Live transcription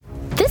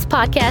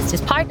podcast is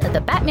part of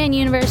the Batman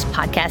Universe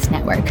Podcast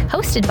Network,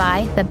 hosted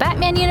by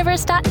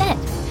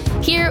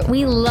thebatmanuniverse.net. Here,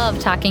 we love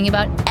talking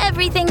about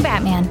everything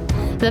Batman.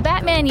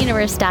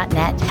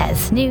 Thebatmanuniverse.net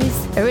has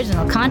news,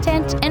 original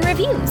content, and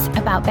reviews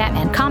about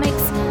Batman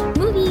comics,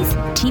 movies,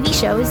 TV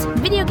shows,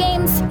 video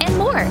games, and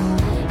more.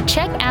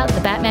 Check out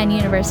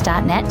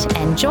thebatmanuniverse.net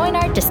and join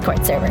our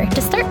Discord server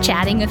to start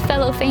chatting with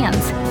fellow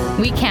fans.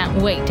 We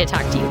can't wait to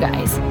talk to you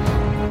guys.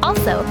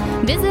 Also,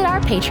 visit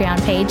our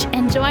Patreon page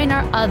and join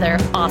our other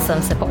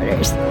awesome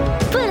supporters.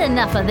 But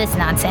enough of this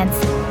nonsense.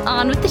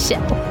 On with the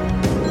show.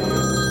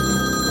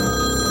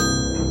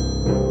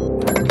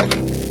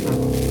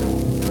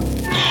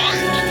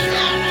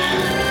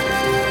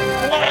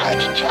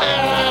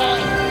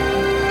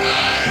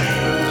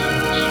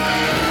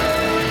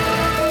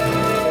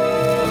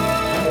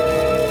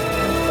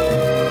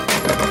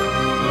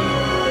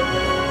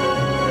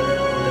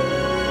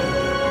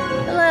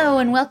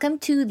 And welcome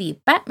to the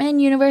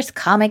Batman Universe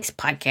Comics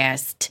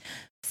Podcast,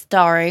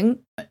 starring...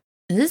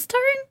 Is this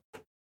starring?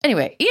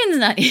 Anyway, Ian's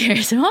not here,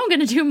 so I'm going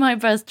to do my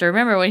best to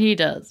remember what he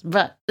does.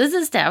 But this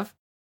is Steph.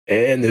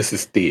 And this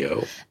is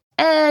Theo.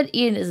 And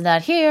Ian is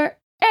not here.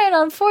 And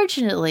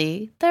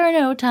unfortunately, there are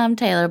no Tom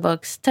Taylor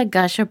books to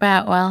gush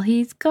about while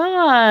he's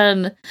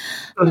gone.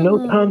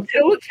 No Tom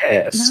Taylor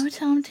cast. No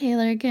Tom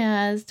Taylor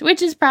cast,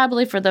 which is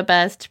probably for the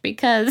best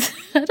because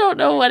I don't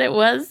know what it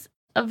was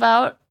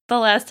about the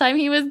last time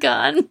he was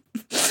gone,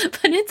 but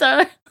it's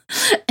our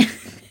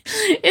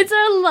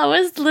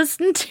lowest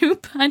listened to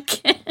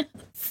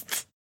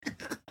podcast.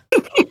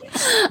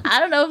 I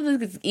don't know if this is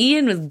because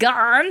Ian was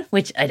gone,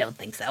 which I don't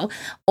think so,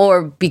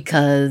 or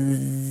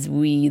because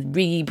we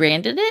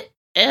rebranded it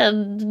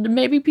and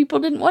maybe people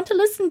didn't want to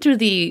listen to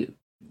the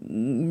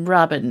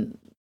Robin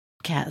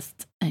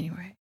cast.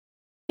 Anyway,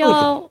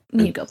 y'all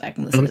need to go back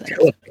and listen to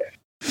that.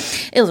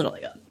 It was really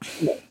good.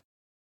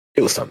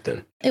 It was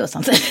something.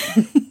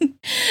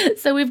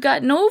 So we've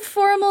got no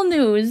formal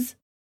news,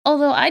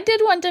 although I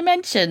did want to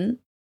mention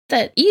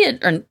that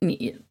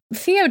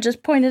Theo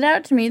just pointed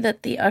out to me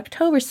that the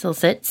October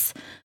Silsets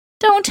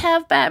don't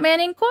have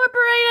Batman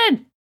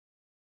Incorporated,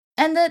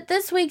 and that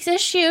this week's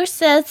issue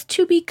says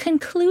to be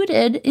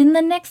concluded in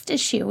the next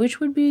issue,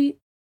 which would be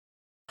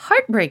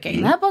heartbreaking.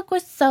 Mm-hmm. That book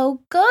was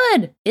so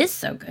good. It's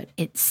so good.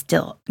 It's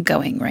still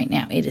going right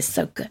now. It is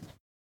so good.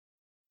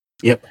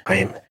 Yep, I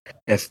am.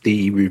 As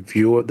the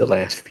reviewer of the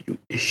last few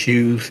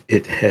issues,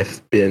 it has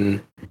been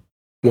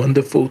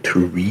wonderful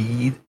to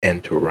read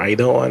and to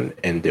write on.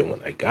 And then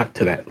when I got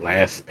to that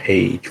last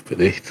page for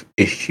this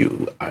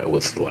issue, I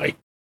was like,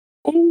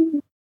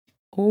 oh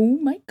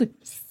my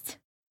goodness.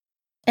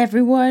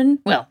 Everyone,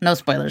 well, no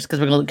spoilers because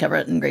we're going to cover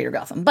it in Greater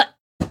Gotham. But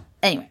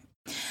anyway,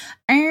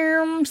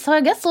 so I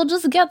guess we'll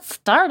just get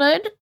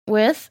started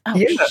with...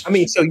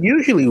 so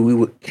usually we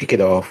would kick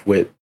it off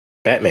with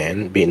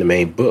Batman being the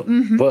main book,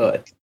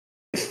 but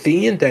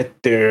seeing that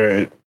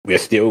we're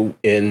still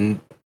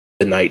in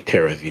the Night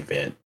Terrors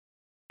event,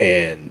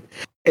 and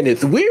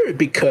it's weird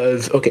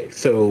because, okay,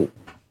 so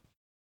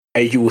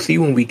as you will see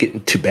when we get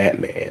into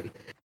Batman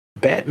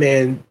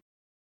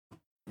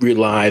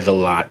relies a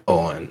lot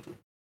on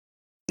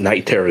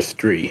Night Terrors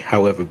 3.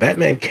 However,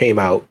 Batman came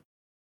out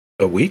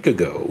a week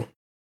ago,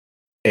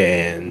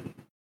 and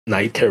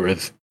Night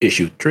Terrors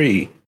issue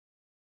 3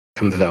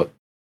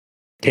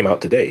 came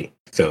out today.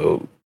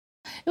 So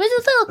it was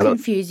a little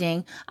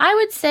confusing. I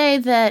would say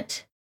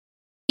that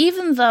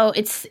even though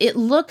it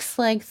looks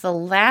like the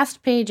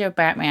last page of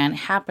Batman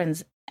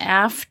happens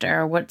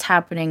after what's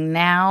happening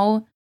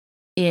now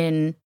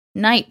in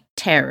Night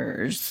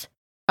Terrors,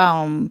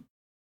 I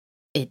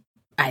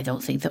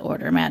don't think the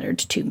order mattered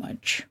too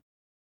much.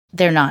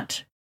 They're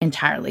not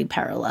entirely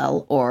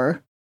parallel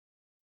or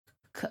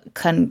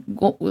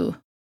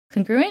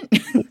congruent. I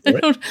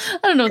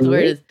don't know what the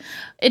word is.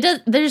 It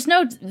does. There's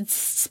no.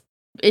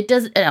 It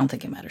does. I don't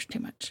think it matters too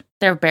much.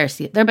 They're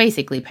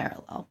basically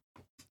parallel.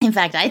 In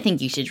fact, I think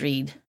you should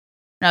read.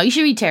 No, you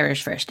should read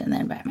Terrors first and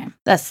then Batman.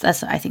 That's.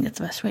 I think that's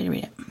the best way to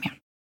read it. Yeah.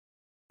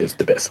 It's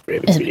the best way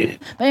to read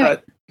it. But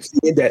anyway,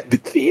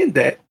 seeing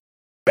that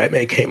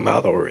Batman came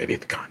out already,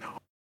 it's kind of.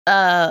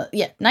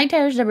 Night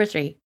Terrors number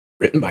 3.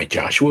 Written by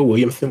Joshua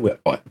Williamson with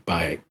art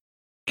by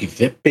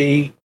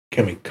Giuseppe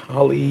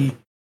Camuncoli,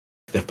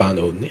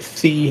 Stefano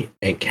Nissi,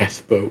 and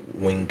Casper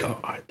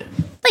Wingard.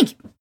 Thank you.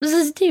 This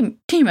is a team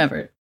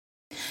effort.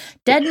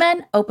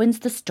 Deadman opens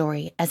the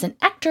story as an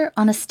actor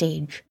on a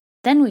stage.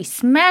 Then we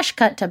smash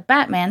cut to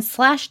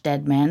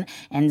Batman/Deadman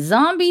and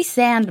Zombie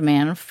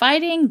Sandman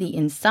fighting the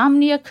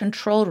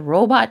Insomnia-controlled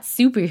robot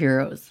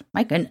superheroes.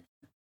 My goodness.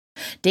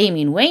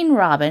 Damian Wayne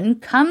Robin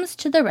comes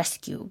to the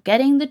rescue,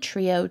 getting the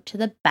trio to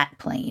the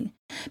Batplane.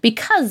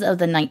 Because of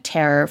the Night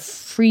Terror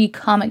free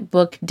comic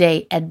book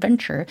day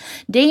adventure,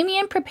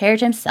 Damian prepared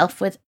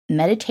himself with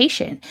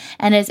meditation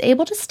and is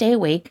able to stay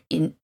awake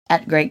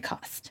at great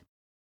cost.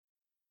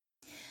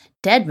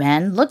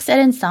 Deadman looks at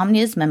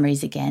Insomnia's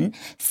memories again,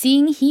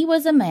 seeing he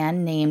was a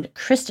man named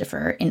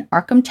Christopher in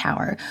Arkham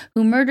Tower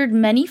who murdered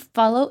many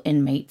fellow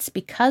inmates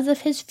because of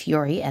his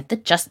fury at the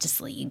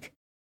Justice League.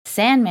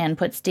 Sandman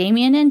puts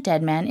Damien and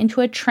Deadman into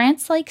a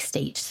trance-like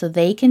state so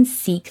they can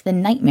seek the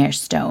Nightmare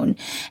Stone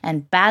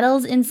and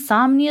battles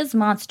Insomnia's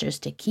monsters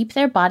to keep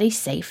their bodies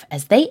safe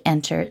as they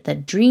enter the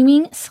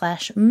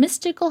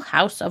dreaming/mystical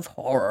house of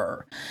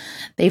horror.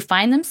 They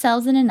find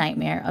themselves in a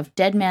nightmare of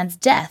Deadman's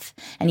death,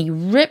 and he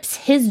rips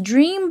his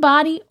dream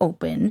body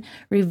open,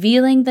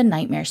 revealing the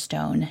Nightmare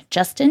Stone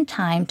just in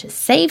time to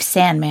save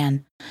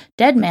Sandman.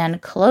 Deadman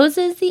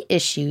closes the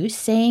issue,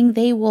 saying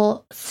they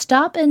will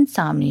stop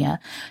insomnia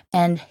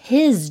and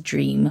his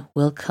dream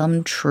will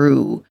come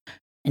true.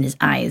 And his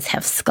eyes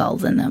have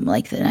skulls in them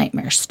like the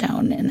Nightmare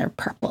Stone, and they're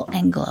purple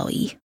and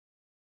glowy.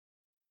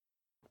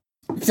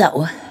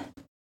 So,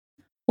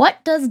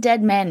 what does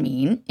Deadman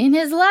mean in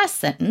his last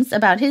sentence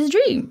about his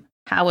dream?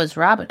 How was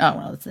Robin? Oh,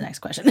 well, that's the next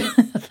question.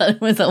 I thought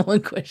it was a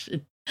one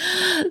question.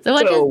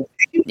 It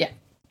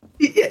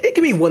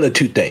can mean one or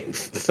two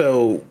things.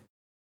 So,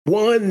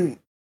 one,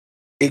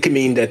 it can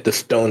mean that the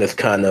stone is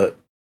kind of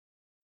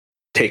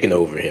taken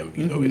over him,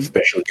 you know,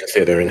 especially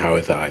considering how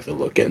his eyes are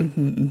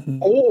looking.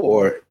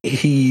 Or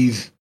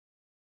he's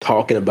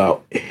talking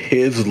about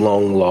his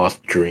long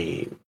lost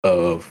dream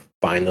of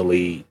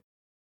finally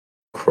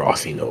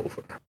crossing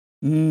over.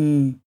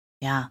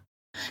 Yeah.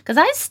 Because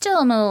I still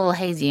am a little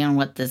hazy on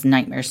what this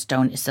Nightmare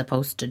Stone is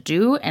supposed to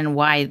do and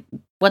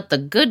what the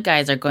good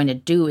guys are going to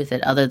do with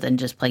it other than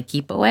just play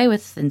keep away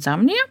with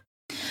Insomnia.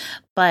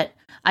 But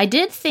I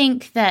did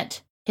think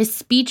that his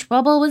speech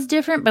bubble was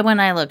different, but when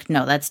I looked,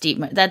 no, that's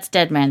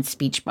Deadman's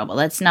speech bubble.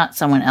 That's not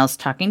someone else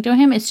talking to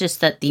him. It's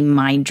just that the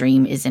My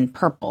Dream is in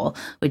purple,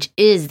 which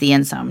is the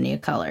Insomnia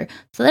color.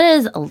 So that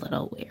is a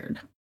little weird.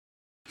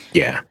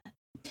 Yeah.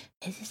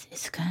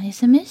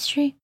 It's a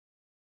mystery.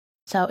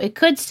 So it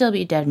could still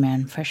be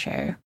Deadman for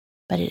sure,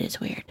 but it is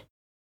weird.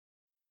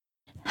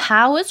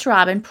 How is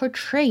Robin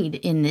portrayed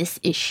in this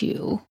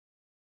issue?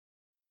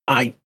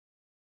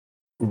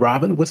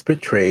 Robin was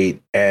portrayed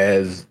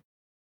as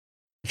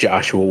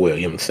Joshua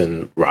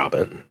Williamson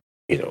Robin,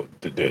 you know,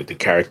 the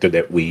character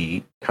that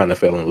we kind of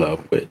fell in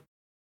love with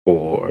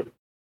for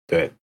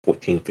the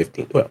 14,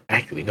 15, well,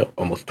 actually, no,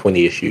 almost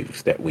 20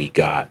 issues that we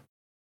got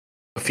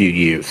a few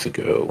years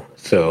ago.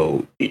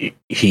 So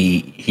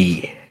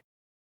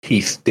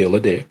he's still a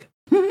dick,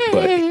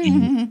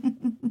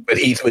 but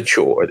he's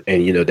matured.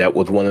 And, you know, that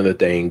was one of the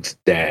things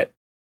that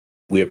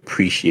we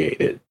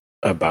appreciated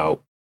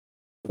about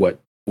what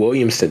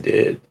Williamson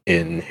did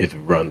in his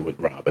run with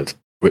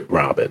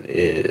Robin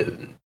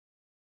is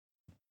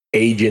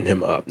aging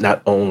him up,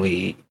 not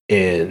only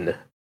in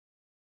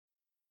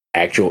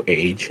actual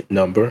age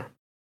number,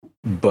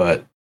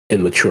 but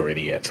in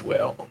maturity as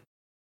well.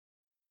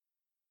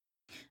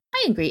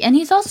 I agree. And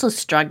he's also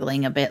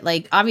struggling a bit.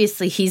 Like,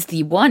 obviously, he's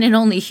the one and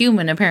only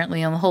human,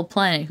 apparently, on the whole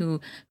planet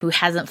who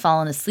hasn't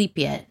fallen asleep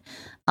yet.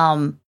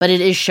 But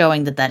it is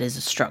showing that is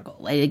a struggle.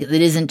 Like, it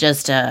isn't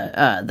just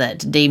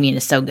that Damien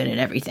is so good at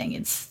everything.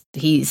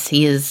 He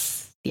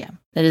is,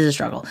 that is a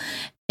struggle.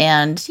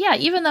 And yeah,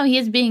 even though he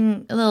is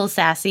being a little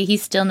sassy, he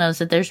still knows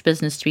that there's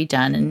business to be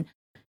done. And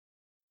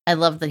I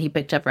love that he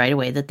picked up right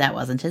away that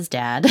wasn't his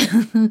dad.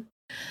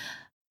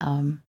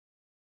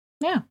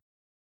 Yeah.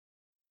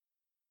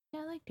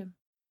 I liked him.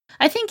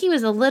 I think he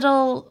was a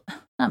little,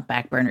 not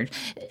backburnered.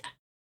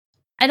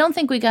 I don't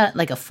think we got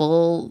like a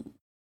full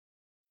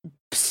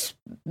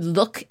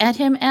look at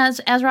him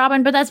as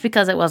Robin, but that's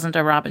because it wasn't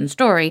a Robin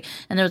story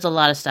and there was a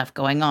lot of stuff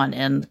going on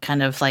and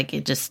kind of like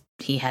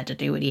he had to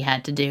do what he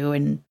had to do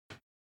and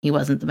he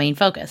wasn't the main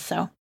focus.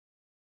 So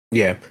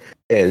yeah,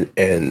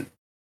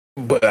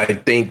 but I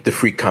think the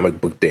Free Comic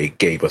Book Day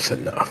gave us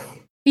enough.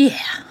 Yeah,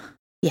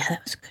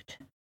 that was good.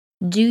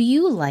 Do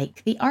you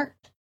like the art?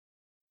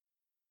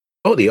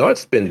 Oh, the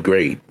art's been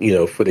great, you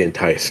know, for the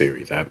entire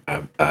series.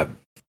 I've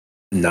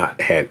not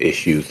had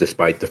issues,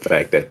 despite the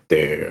fact that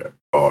there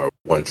are,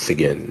 once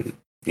again,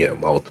 you know,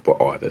 multiple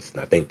artists.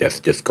 And I think that's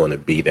just going to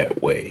be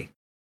that way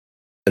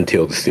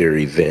until the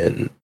series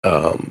ends.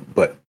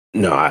 But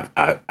no,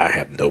 I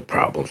have no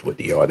problems with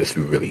the art. It's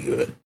really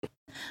good.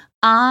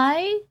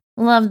 I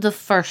loved the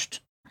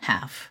first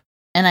half.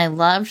 And I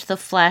loved the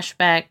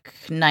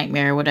flashback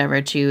nightmare,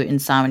 whatever, to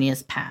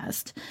Insomnia's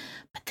past.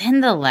 But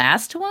then the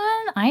last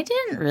one, I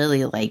didn't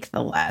really like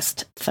the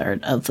last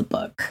third of the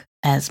book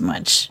as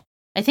much.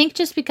 I think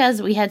just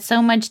because we had so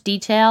much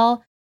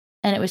detail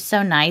and it was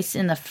so nice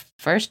in the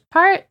first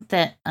part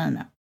that, I don't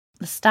know,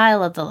 the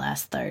style of the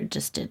last third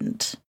just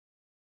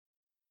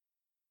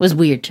was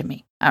weird to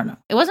me. I don't know.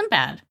 It wasn't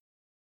bad.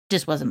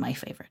 Just wasn't my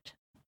favorite.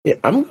 Yeah,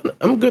 I'm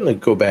gonna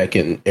go back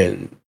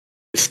and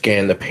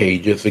scan the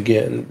pages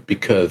again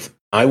because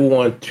I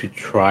want to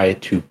try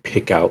to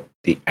pick out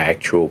the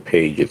actual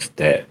pages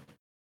that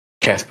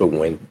Casper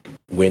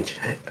Winch.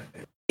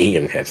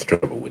 Ian has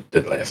trouble with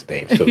the last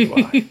name, so do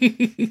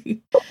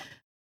I.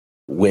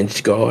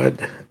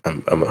 Winchguard.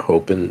 I'm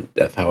hoping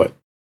that's how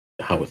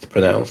it's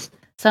pronounced.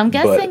 So I'm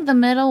guessing the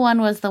middle one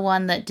was the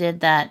one that did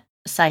that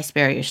Cy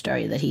Spurrier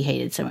story that he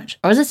hated so much.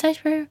 Or was it Cy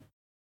Spurrier?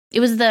 It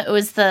was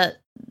the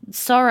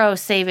Sorrow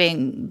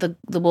saving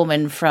the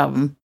woman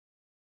from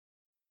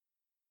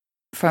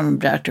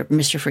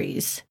Mr.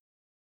 Freeze.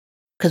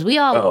 Because we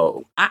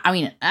all,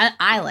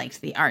 I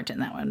liked the art in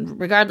that one,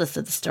 regardless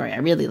of the story. I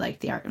really liked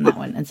the art in that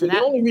one. And so the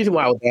only reason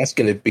why I was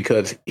asking is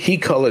because he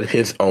colored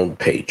his own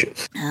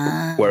pages,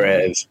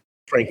 whereas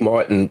Frank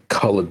Martin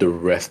colored the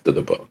rest of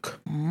the book.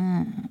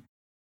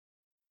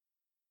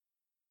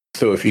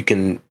 So if you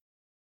can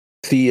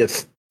see a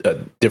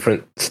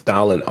different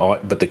style in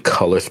art, but the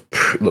colors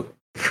look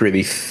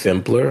pretty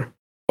simpler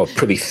or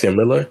pretty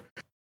similar,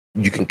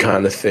 you can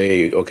kind of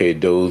say, okay,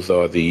 those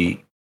are the.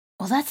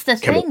 Well, that's the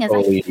thing, is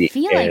I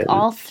feel like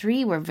all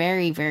three were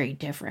very, very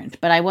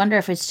different. But I wonder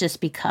if it's just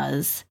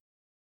because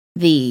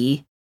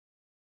the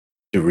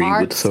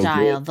art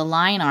style, the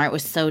line art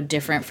was so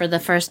different for the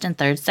first and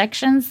third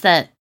sections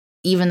that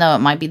even though it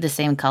might be the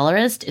same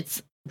colorist,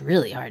 it's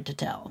really hard to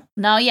tell.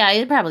 No, yeah,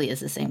 it probably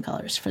is the same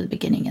colors for the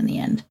beginning and the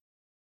end.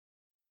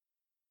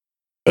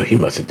 Oh, he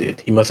must have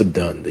did. He must have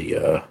done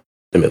the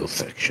middle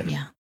section.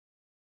 Yeah.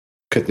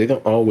 Because they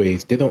don't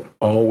always do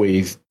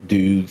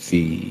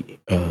the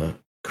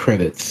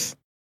credits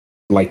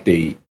like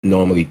they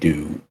normally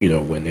do,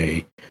 when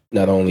they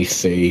not only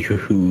say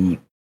who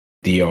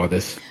the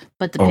artists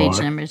but the page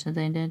numbers that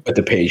they did. But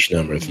the page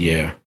numbers,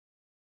 yeah.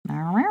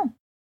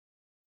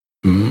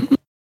 Mm-hmm.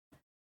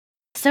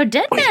 So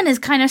Deadman is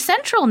kind of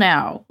central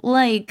now.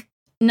 Like,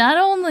 not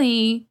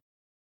only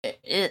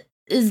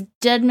is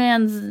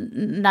Deadman's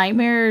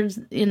nightmares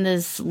in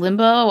this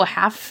limbo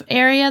half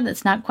area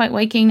that's not quite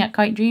waking, not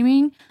quite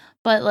dreaming,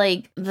 but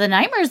like the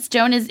Nightmare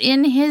Stone is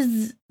in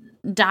his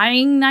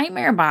dying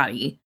nightmare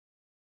body.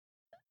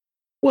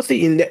 Well,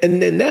 see,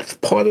 and then that's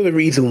part of the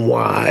reason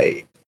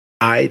why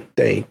I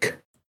think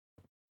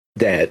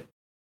that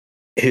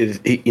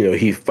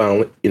he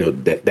found,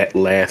 that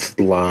last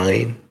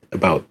line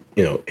about,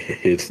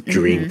 his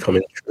dream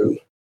coming true.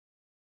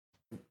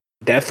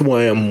 That's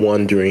why I'm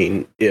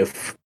wondering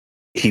if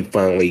he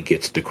finally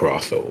gets the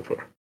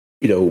crossover.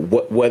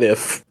 What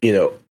if,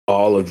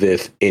 all of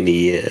this in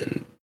the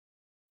end,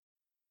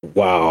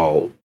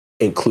 while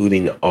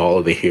including all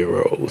of the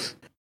heroes,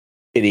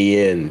 in the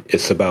end,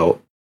 it's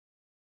about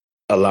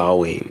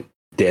allowing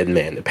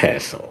Deadman to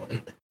pass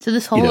on. So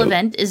this whole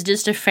event is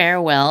just a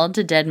farewell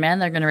to Deadman.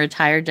 They're going to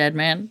retire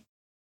Deadman.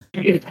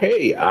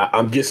 Hey,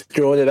 I'm just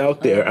throwing it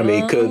out there. I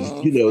mean, because,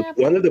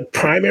 one of the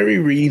primary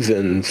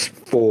reasons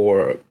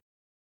for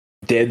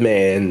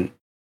Deadman,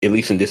 at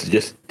least in this is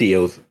just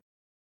Theo's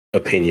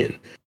opinion,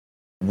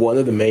 one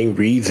of the main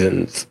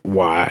reasons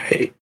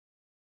why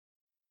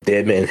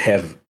Deadman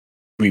have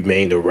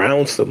remained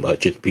around so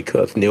much is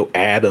because Neil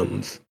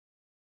Adams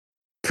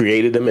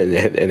created him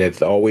and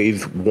has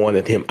always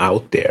wanted him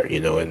out there,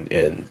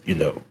 and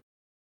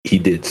he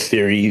did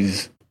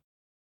series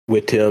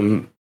with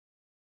him.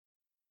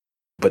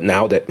 But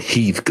now that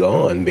he's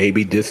gone,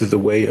 maybe this is a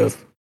way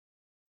of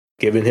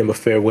giving him a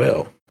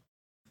farewell.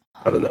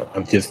 I don't know.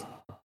 I'm just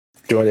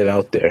throwing it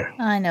out there.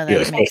 I know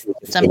that makes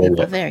some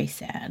people very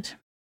sad.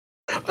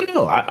 Oh,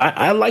 no,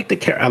 I like the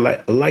character. I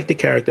like the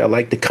character. I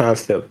like the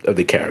concept of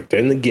the character.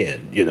 And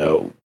again,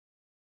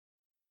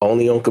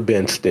 only Uncle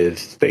Ben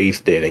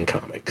stays dead in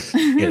comics.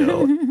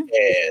 And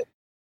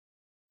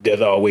there's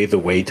always a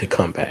way to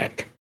come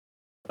back.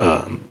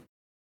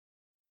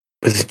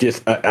 It's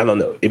just I don't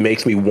know. It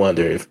makes me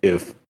wonder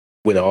if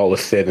when all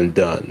is said and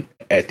done,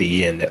 at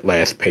the end, that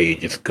last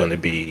page is going to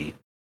be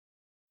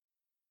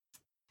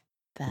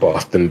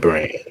Boston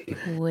Brand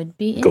would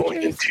be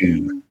going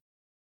into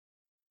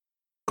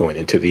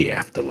the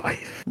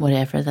afterlife,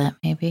 whatever that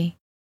may be.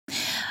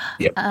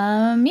 Yep.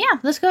 Yeah,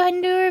 let's go ahead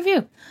and do a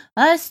review.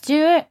 Let's do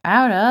it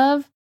out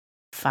of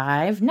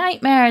 5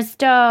 Nightmare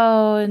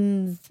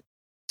Stones.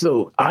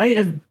 So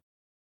I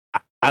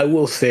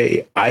will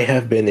say I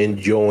have been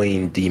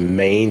enjoying the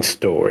main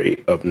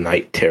story of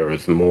Night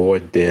Terrors more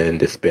than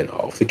the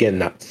spinoffs. Again,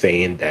 not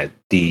saying that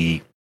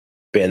the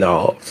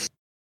spinoffs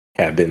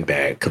have been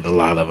bad, because a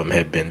lot of them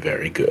have been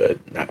very good.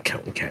 Not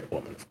counting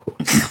Catwoman, of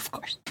course. Of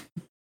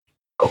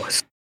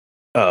course.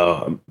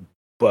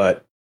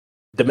 But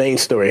the main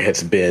story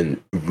has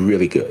been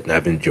really good, and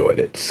I've enjoyed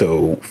it.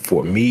 So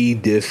for me,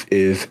 this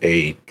is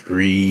a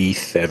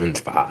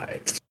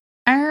 3.75.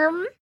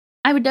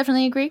 I would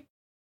definitely agree.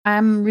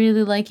 I'm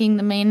really liking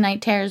the main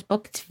Night Terrors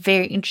book. It's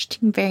very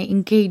interesting, very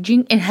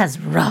engaging. It has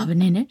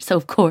Robin in it, so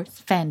of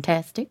course,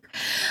 fantastic.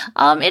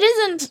 It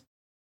isn't,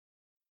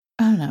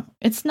 I don't know,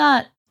 it's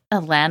not a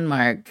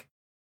landmark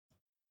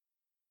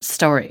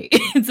story.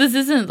 This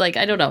isn't like,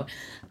 I don't know.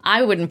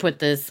 I wouldn't put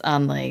this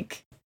on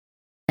like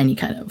any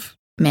kind of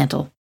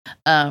mantle.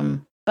 But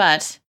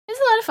it's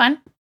a lot of fun.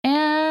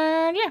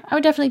 And yeah, I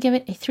would definitely give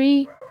it a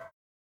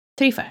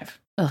 3.5.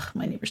 Ugh,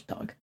 my neighbor's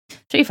dog.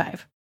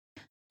 3.5.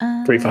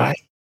 3.5?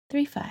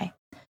 3.5.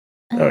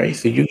 All right,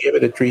 so you give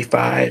it a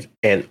 3.5,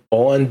 and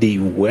on the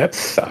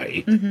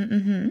website,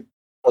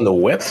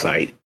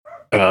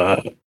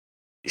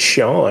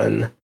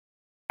 Sean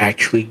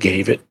actually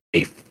gave it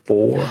a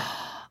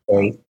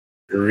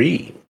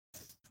 4.3.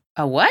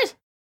 A what?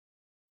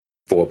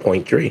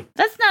 4.3.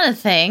 That's not a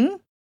thing.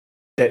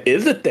 That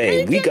is a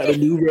thing. We got a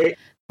new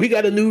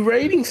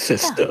rating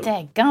system. Oh,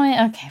 daggone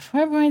it. Okay,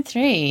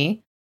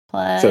 4.3.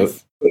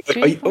 plus.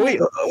 Wait,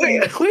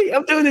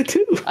 I'm doing it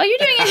too. Oh, you're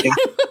doing it.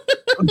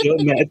 I'm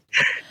doing math.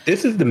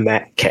 This is the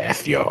math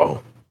cast,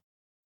 y'all.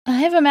 I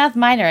have a math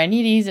minor. I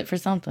need to use it for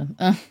something.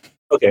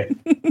 Okay.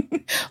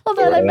 Hold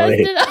on, I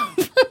messed it up.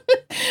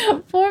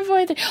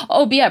 4.3.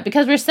 Oh, yeah,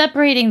 because we're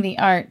separating the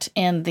art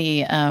and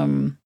the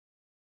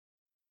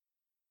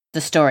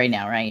story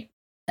now, right?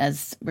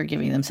 As we're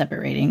giving them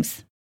separate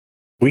ratings.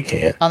 We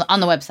can on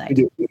the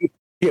website.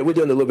 We're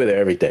doing a little bit of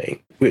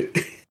everything. A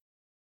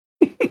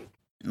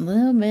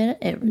little bit of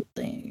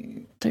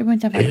everything.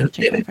 3.75,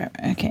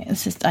 3.5. Okay,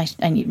 it's just I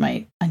need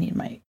my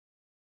anyway,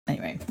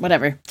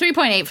 whatever.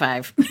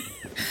 3.85.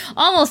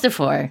 Almost a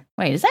 4.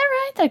 Wait, is that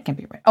right? That can't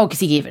be right. Oh, because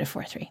he gave it a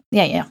 4.3.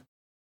 Yeah.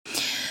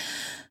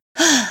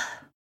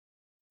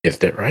 Is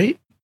that right?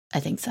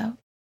 I think so.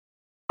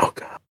 Oh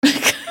God.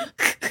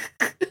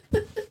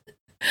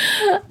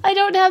 I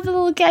don't have the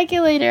little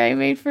calculator I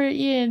made for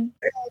Ian.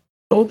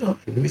 Hold on,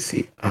 let me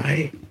see.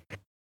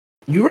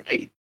 You're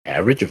right.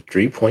 Average of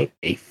 3.85.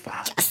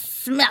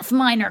 Yes, math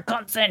minor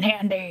comes in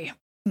handy.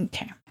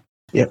 Okay.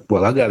 Yeah,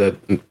 well, I got a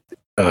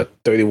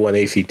 31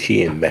 ACT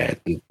in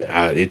math.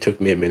 It took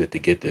me a minute to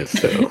get this,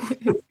 so.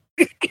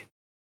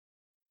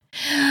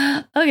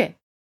 Okay.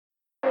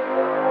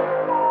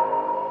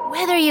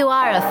 Whether you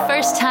are a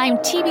first-time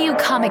TBU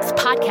Comics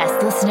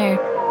podcast listener,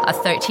 a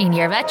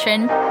 13-year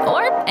veteran,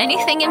 or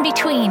anything in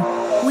between,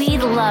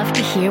 we'd love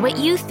to hear what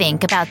you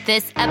think about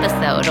this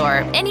episode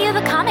or any of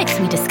the comics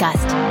we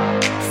discussed.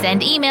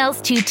 Send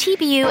emails to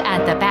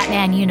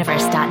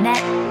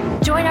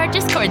tbu@thebatmanuniverse.net. Join our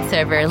Discord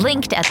server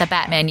linked at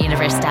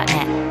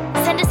thebatmanuniverse.net.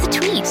 Send us a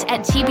tweet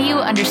at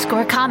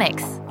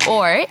TBU_comics.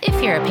 Or,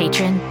 if you're a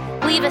patron,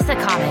 leave us a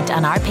comment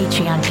on our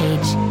Patreon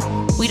page.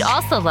 We'd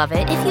also love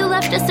it if you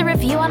left us a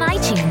review on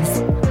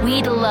iTunes.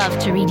 We'd love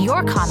to read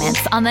your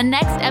comments on the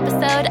next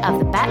episode of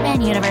the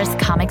Batman Universe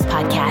Comics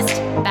Podcast.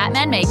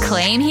 Batman may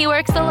claim he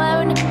works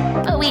alone,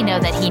 but we know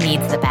that he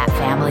needs the Bat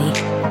Family.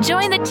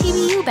 Join the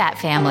TBU Bat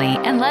Family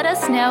and let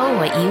us know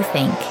what you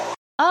think.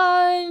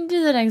 On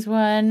to the next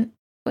one,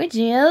 which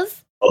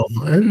is...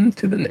 On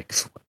to the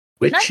next one,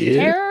 which Night is...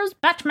 Terrors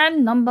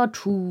Batman number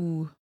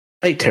 2.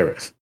 Night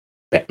Terrors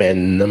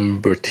Batman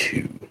number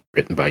 2,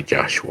 written by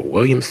Joshua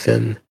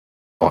Williamson,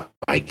 art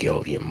by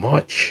Gillian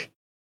March,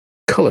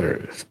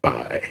 colors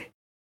by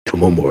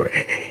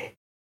Tomomori.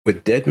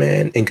 With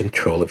Deadman in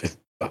control of his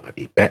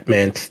body,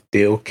 Batman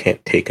still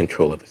can't take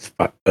control of his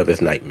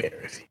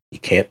nightmares. He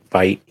can't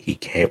fight, he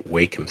can't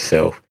wake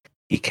himself,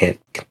 he can't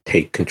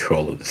take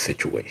control of the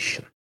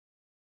situation.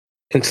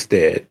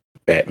 Instead,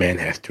 Batman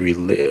has to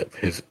relive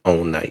his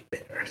own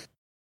nightmares.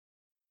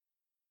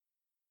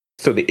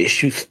 So the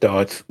issue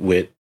starts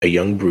with a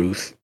young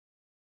Bruce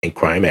in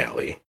Crime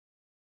Alley.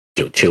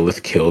 Joe Chill has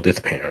killed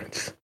his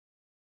parents,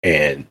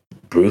 and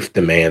Bruce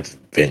demands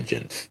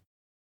vengeance,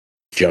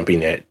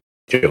 jumping at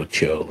Joe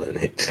Chill, and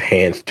his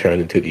hands turn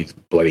into these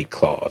bloody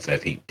claws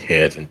as he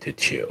tears into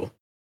Chill.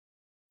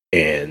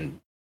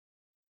 And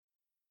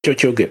Joe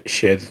Chill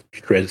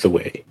shreds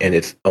away, and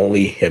it's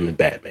only him and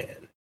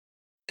Batman.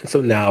 And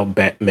so now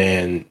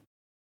Batman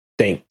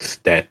thinks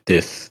that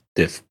this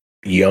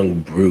young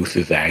Bruce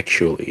is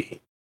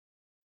actually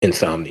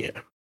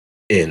Insomnia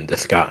in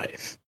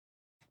disguise.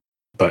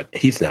 But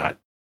he's not,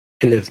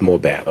 and there's more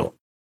battle.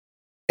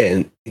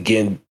 And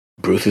again,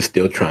 Bruce is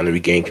still trying to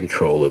regain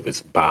control of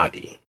his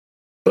body.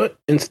 But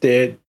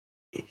instead,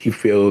 he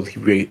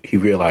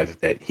realizes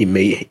that he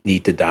may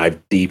need to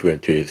dive deeper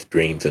into his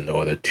dreams in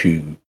order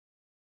to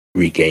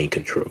regain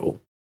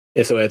control.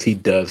 And so as he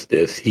does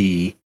this,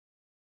 he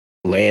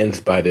lands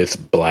by this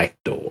black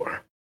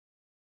door.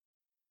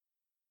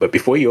 But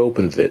before he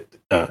opens it,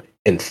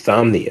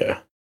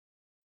 Insomnia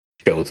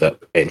shows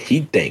up, and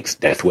he thinks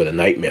that's where the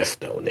Nightmare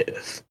Stone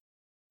is.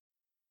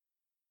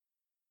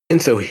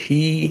 And so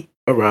he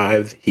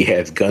arrives, he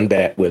has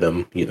Gunbat with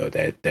him,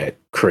 that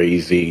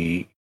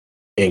crazy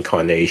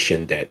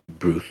incarnation that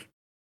Bruce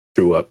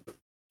threw up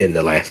in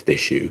the last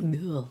issue.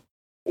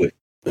 With,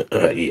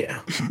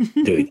 yeah.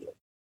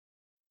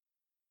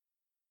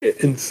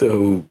 And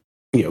so,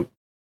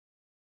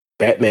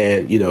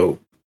 Batman,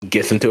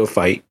 gets into a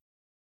fight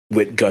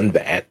with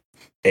Gunbat,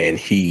 and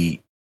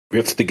he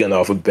rips the gun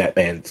off of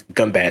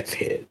Gunbat's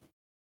head.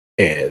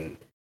 And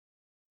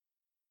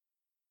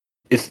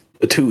it's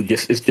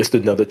just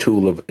another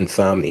tool of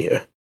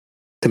Insomnia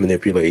to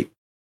manipulate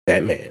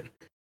Batman.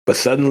 But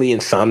suddenly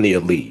Insomnia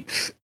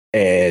leaves,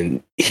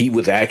 and he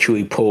was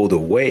actually pulled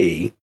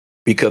away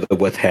because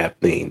of what's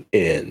happening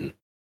in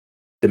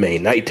the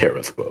main Night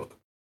Terrors book,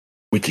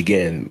 which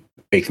again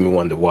makes me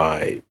wonder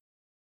why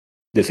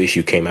this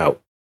issue came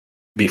out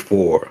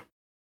before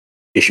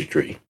issue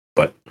 3.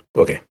 But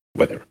okay,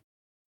 whatever.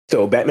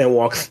 So Batman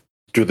walks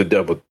through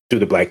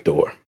the black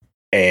door,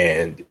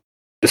 and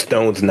the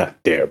stone's not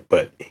there,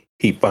 but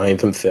he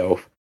finds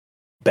himself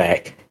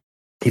back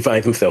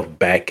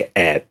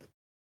at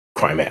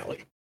Crime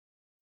Alley.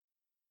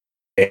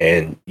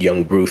 And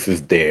young Bruce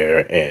is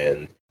there,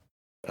 and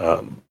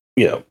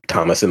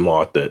Thomas and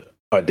Martha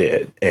are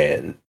dead,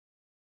 and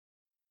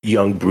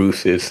young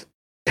Bruce is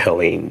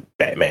telling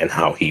Batman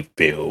how he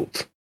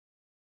feels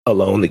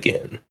alone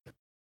again.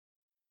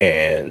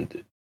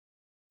 And,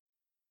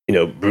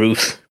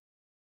 Bruce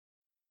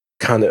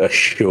kind of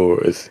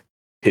assures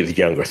his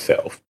younger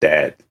self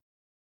that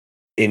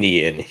in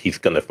the end, he's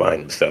going to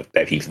find himself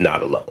that he's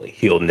not alone.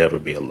 He'll never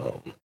be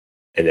alone.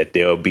 And that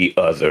there'll be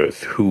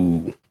others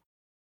who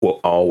will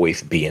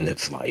always be in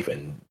his life.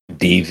 And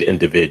these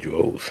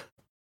individuals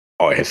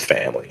are his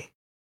family.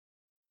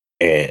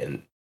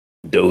 And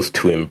those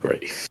two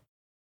embrace.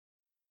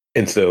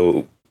 And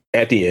so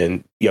at the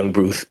end, young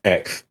Bruce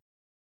asks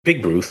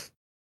Big Bruce,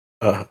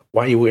 why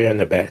are you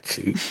wearing a bat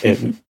suit?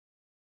 And,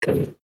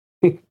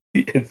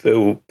 and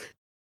so,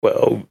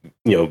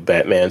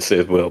 Batman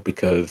says, well,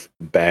 because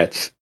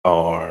bats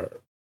are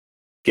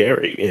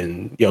scary.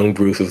 And young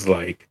Bruce is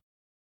like,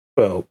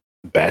 well,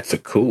 bats are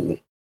cool.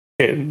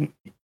 And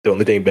the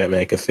only thing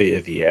Batman can say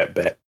is, yeah,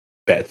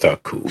 bats are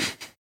cool.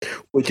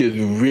 Which is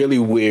really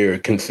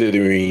weird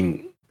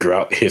considering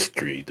throughout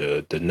history,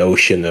 the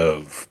notion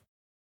of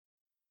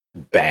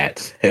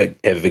bats has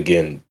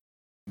again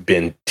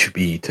been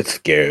to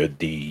scare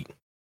the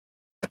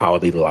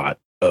cowardly lot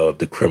of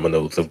the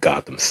criminals of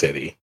Gotham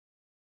City.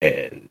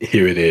 And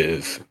here it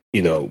is,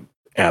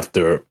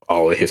 after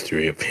all the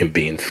history of him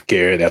being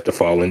scared after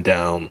falling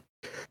down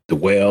the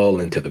well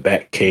into the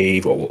Bat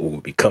Cave, or what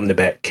will become the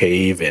Bat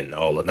Cave, and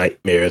all the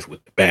nightmares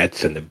with the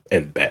bats and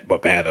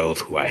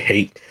Barbados, who I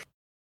hate.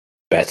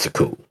 Bats are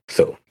cool.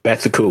 So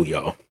bats are cool,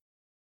 y'all.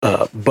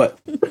 But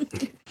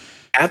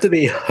after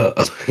they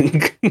hug,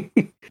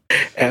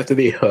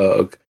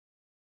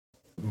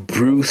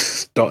 Bruce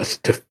starts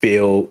to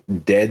feel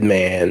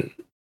Deadman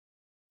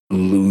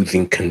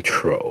losing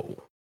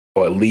control,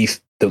 or at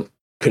least the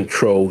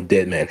control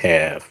Deadman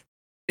have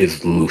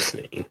is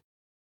loosening.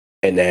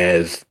 And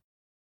as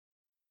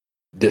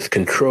this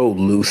control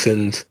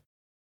loosens,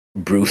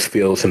 Bruce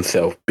feels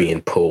himself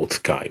being pulled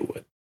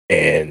skyward,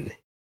 and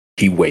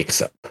he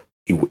wakes up.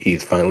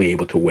 He's finally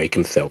able to wake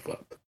himself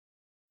up.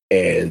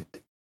 And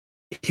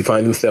he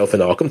finds himself in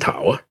Arkham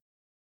Tower,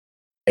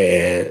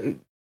 and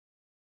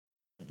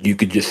you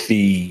could just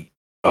see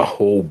a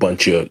whole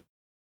bunch of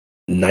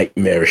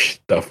nightmarish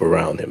stuff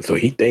around him. So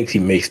he thinks he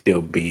may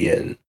still be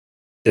in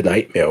the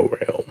nightmare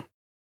realm.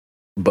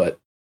 But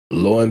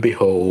lo and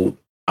behold,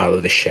 out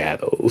of the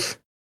shadows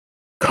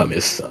come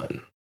his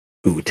son,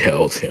 who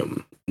tells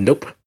him,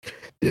 nope,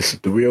 this is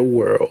the real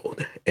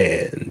world,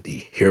 and the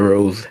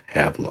heroes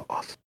have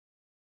lost.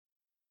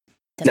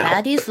 The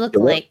baddies look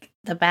like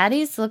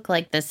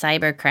the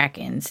cyber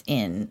krakens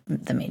in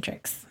The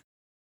Matrix.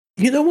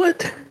 You know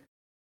what?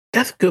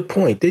 That's a good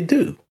point. They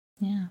do.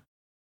 Yeah.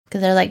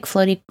 Because they're like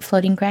floating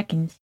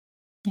krakens.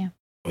 Yeah.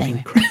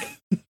 Anyway.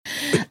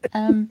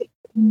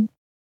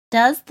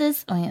 Does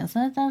this... Oh, yeah. Is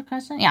that the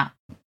question? Yeah.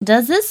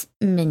 Does this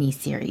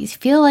miniseries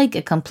feel like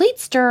a complete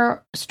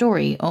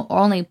story or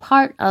only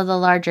part of the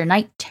larger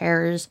Night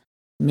Terrors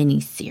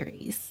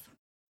miniseries?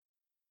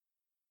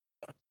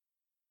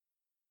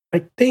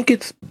 I think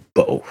it's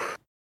both.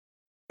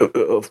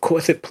 Of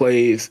course, it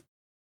plays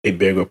a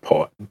bigger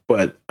part,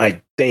 but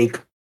I think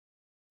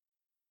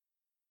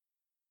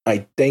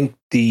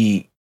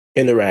the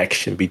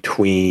interaction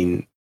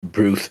between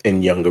Bruce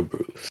and younger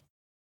Bruce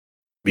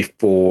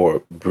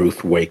before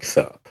Bruce wakes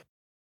up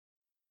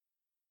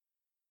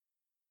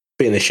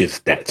finishes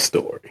that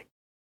story.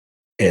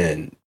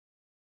 And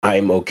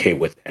I'm okay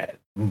with that.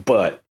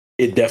 But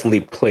it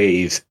definitely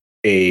plays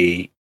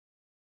a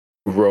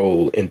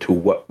role into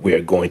what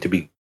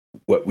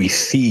we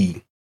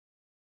see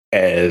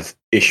as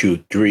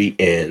issue 3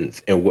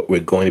 ends, and what we're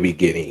going to be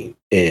getting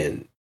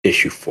in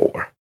issue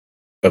 4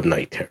 of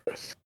Night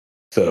Terrors.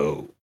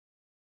 So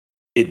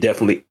it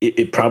definitely,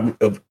 it probably,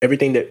 of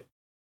everything that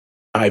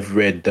I've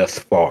read thus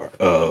far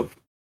of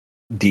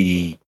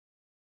the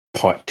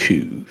part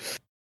 2s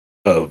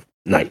of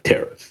Night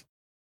Terrors,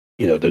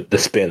 the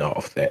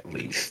spin-offs at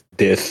least,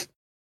 this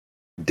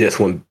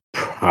one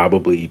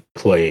probably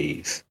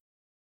plays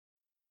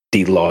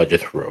the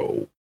largest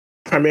role,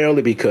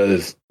 primarily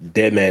because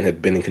Deadman has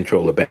been in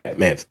control of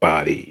Batman's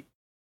body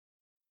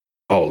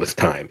all this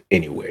time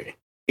anyway,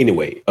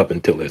 up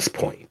until this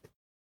point.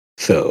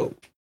 So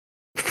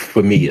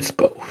for me, it's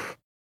both.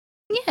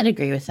 Yeah, I'd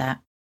agree with that.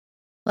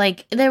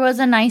 Like, there was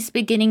a nice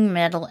beginning,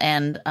 middle,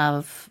 end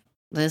of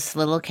this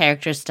little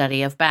character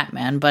study of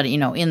Batman, but,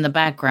 in the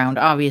background,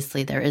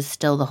 obviously, there is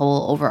still the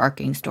whole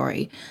overarching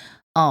story.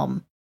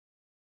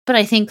 But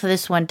I think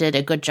this one did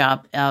a good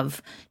job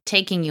of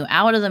taking you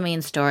out of the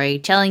main story,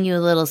 telling you a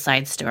little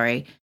side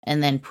story,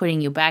 and then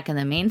putting you back in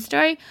the main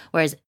story.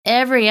 Whereas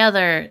every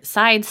other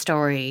side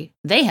story,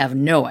 they have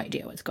no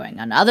idea what's going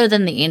on. Other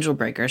than the Angel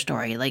Breaker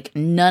story, like,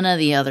 none of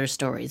the other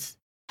stories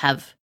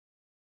have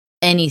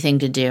anything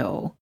to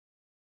do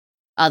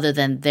other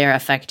than they're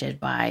affected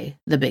by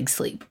the big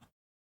sleep.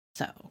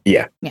 So,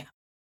 yeah. No.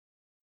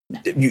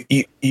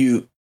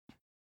 You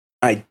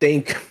I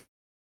think,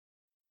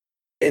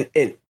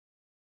 and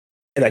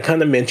I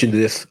kind of mentioned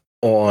this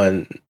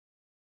on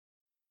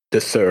the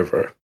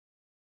server,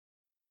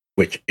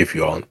 which if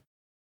you all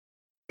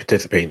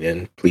participate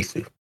in, please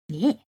do.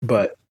 Yeah.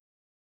 But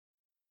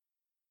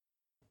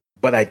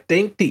I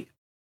think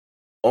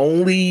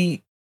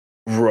only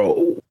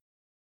role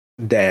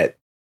that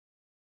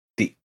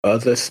the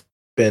other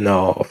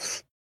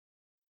spinoffs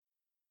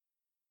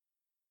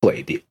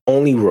play, the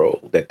only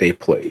role that they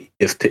play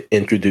is to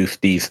introduce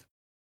these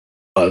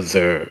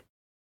other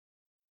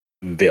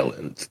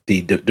villains,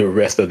 the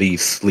rest of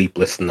these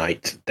sleepless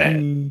nights that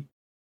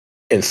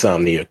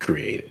Insomnia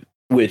created,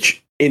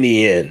 which in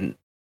the end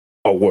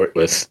are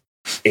worthless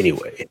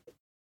anyway.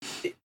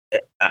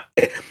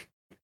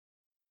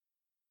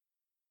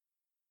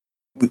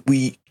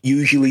 We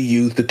usually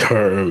use the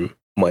term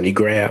money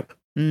grab,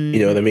 you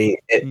know what I mean?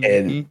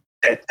 And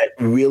that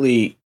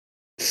really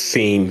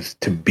seems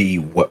to be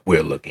what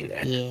we're looking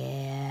at.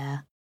 Yeah.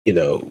 You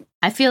know,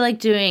 I feel like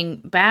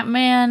doing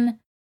Batman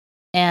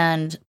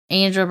and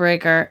Angel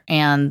Breaker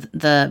and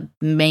the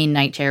main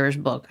Night Terrors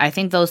book. I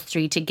think those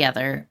three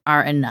together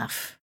are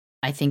enough.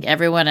 I think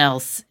everyone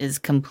else is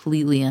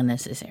completely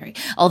unnecessary.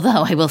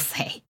 Although I will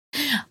say,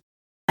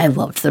 I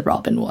loved the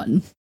Robin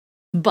one.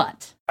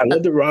 But I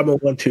love the Robin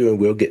one too, and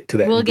we'll get to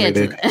that. We'll get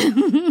to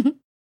that.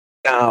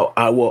 Now,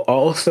 I will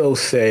also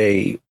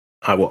say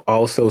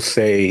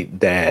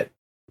that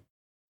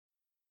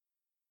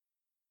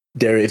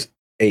there is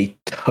a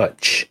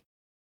touch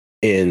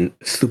in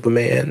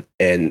Superman,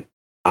 and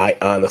I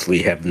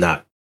honestly have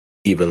not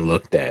even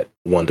looked at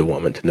Wonder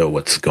Woman to know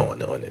what's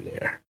going on in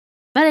there.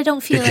 But I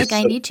don't feel like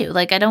I need to.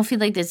 Like, I don't feel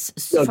like this.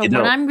 No, from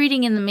what I'm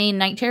reading in the main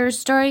Night Terrors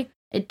story,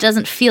 it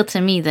doesn't feel to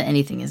me that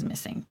anything is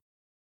missing.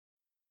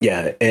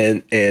 Yeah,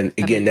 and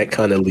again, that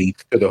kind of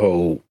leads to the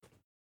whole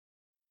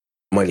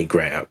money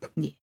grab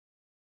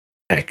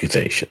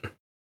accusation.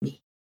 Yeah.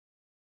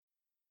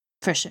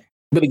 For sure.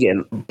 But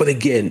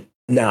again,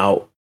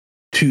 now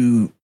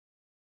to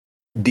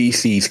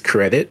DC's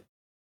credit,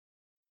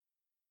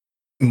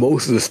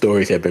 most of the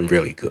stories have been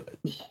really good.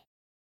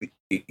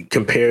 Yeah.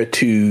 Compared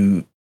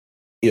to,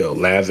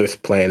 Lazarus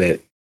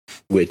Planet,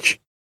 which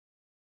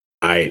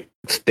I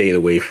stayed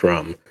away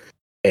from,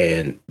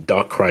 and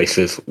Dark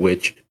Crisis,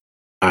 which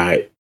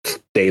I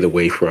stayed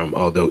away from,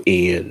 although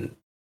Ian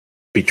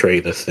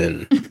betrayed us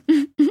and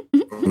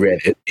read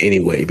it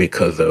anyway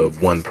because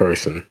of one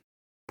person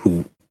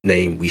whose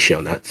name we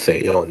shall not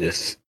say on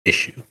this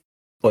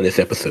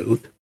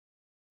episode.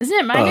 Isn't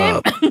it my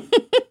name?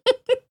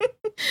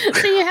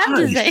 So you have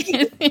to say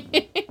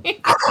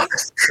it.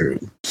 That's true.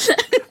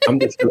 I'm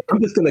just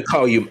gonna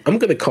call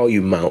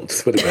you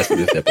Mounts for the rest of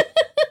this episode.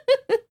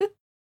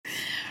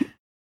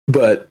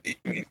 But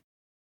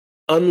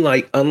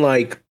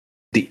unlike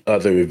the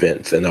other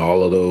events and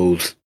all of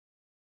those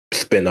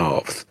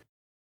spin-offs,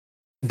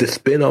 the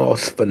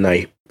spin-offs for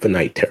Night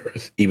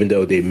Terrors, even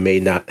though they may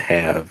not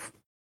have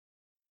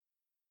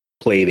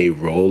played a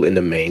role in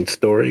the main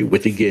story,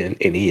 which again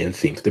in the end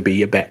seems to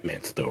be a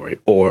Batman story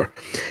or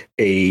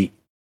a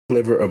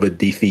sliver of a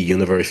DC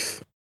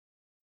universe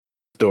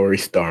story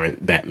starring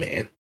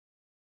Batman.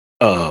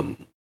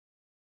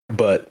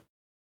 But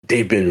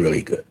they've been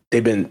really good.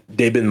 They've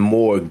been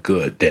more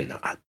good than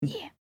not.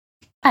 Yeah,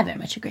 I very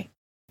much agree.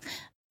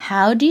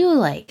 How do you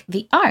like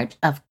the art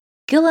of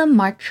Gilliam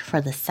March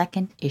for the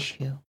second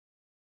issue?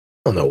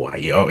 I don't know why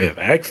you always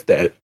ask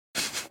that.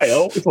 I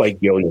always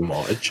like Gilliam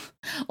March.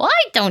 Well,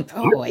 I don't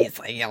always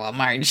like Gilliam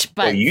March,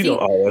 but you don't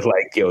always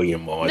like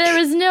Gilliam March. There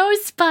was no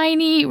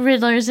spiny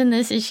Riddlers in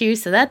this issue,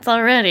 so that's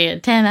already a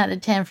 10 out of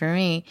 10 for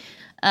me.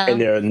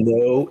 And there are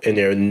no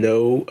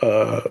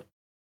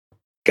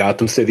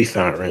Gotham City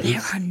Sirens.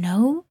 There are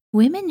no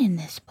women in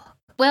this book.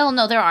 Well,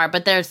 no, there are,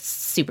 but they're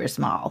super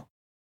small.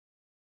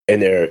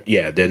 And there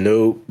are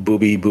no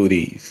booby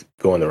booties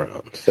going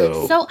around.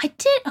 So I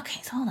did.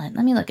 Okay, so hold on.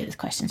 Let me look at his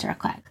questions real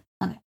quick.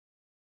 Okay.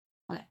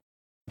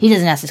 He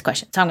doesn't ask this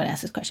question, so I'm going to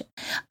ask this question.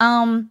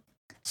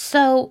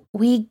 So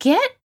we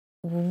get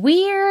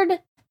weird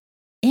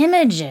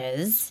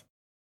images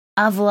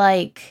of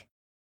like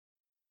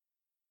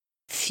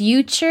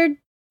future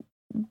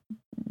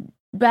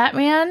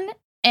Batman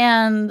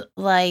and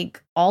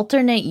like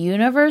alternate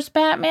universe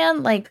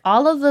Batman, like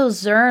all of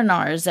those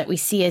Xernars that we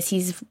see as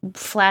he's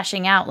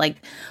flashing out, like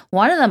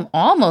one of them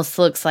almost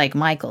looks like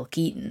Michael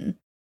Keaton.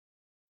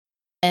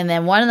 And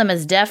then one of them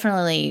is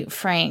definitely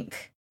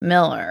Frank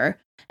Miller.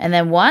 And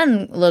then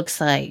one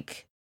looks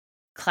like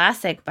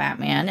classic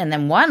Batman. And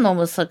then one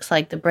almost looks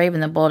like the Brave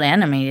and the Bold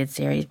animated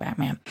series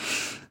Batman.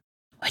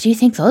 What do you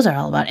think those are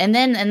all about? And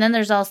then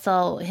there's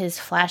also his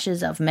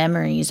flashes of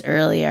memories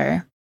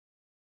earlier,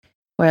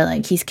 where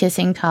like he's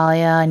kissing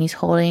Talia and he's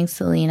holding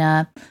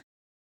Selina.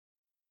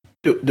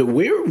 The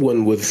weird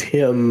one was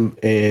him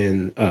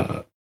and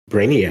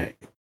Brainiac.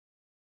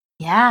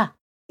 Yeah.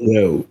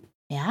 No.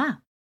 Yeah.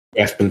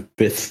 Grasping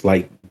fists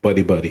like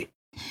buddy.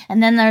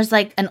 And then there's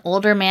like an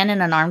older man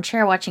in an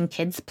armchair watching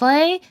kids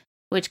play,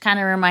 which kind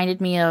of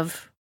reminded me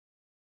of,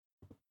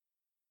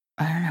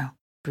 I don't know,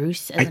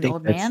 Bruce as an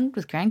old man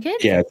with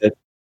grandkids? Yeah.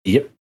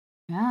 Yep.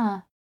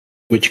 Yeah.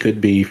 Which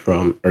could be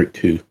from Earth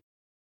 2.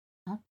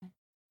 Okay.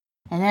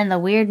 And then the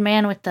weird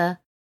man with the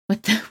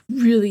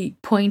really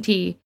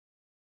pointy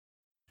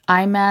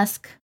eye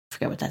mask. I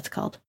forget what that's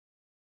called.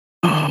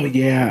 Oh,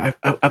 yeah.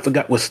 I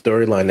forgot what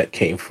storyline that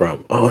came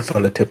from. Oh, it's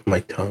on the tip of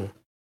my tongue.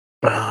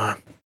 Uh,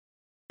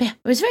 Yeah,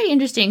 it was very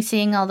interesting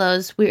seeing all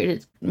those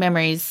weird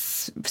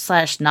memories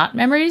 / not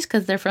memories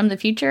because they're from the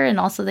future and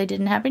also they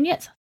didn't happen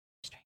yet. So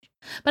strange.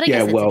 But I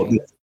guess it's a dream.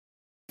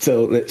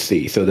 So let's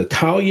see. So the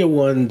Talia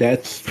one,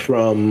 that's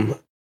from,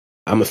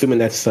 I'm assuming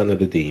that's Son of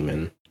the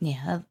Demon.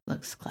 Yeah, that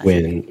looks classic.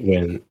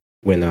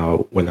 When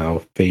our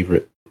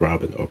favorite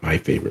Robin, or my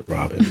favorite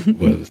Robin,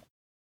 was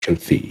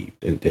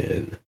conceived, and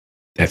then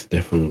that's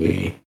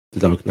definitely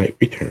The Dark Knight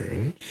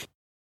Returns.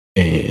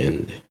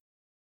 And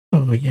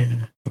oh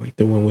yeah, I like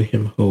the one with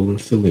him holding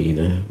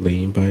Selena,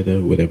 laying by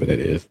the whatever that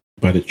is,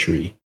 by the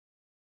tree.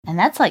 And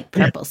that's like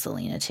purple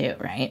Selena too,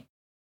 right?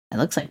 It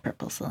looks like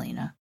purple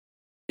Selena.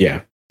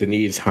 Yeah, the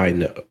knees hiding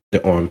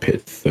the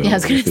armpits. So yeah, I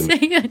was gonna say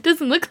it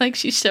doesn't look like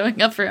she's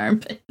showing up for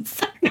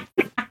armpits.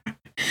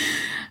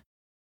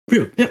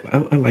 Yeah,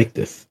 I like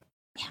this.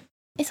 Yeah,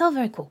 it's all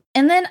very cool.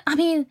 And then, I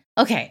mean,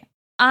 okay,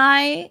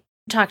 I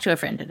talked to a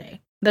friend today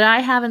that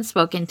I haven't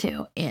spoken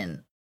to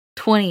in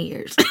 20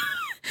 years.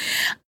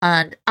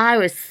 And I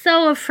was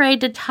so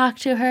afraid to talk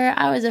to her.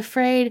 I was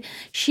afraid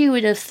she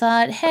would have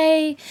thought,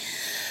 hey,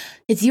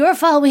 it's your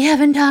fault we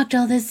haven't talked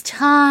all this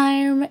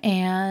time.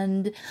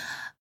 And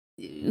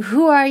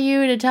who are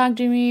you to talk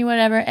to me,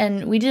 whatever.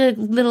 And we did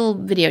a little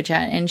video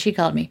chat and she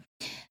called me.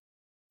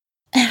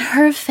 And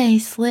her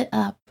face lit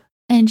up.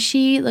 And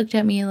she looked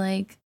at me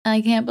like,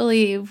 I can't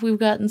believe we've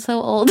gotten so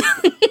old.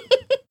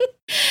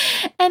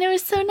 And it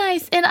was so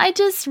nice. And I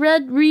just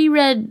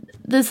reread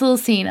this little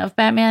scene of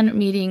Batman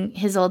meeting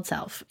his old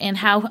self and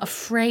how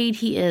afraid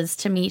he is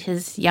to meet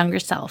his younger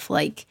self.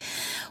 Like,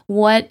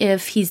 what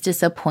if he's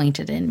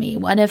disappointed in me?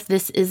 What if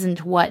this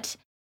isn't what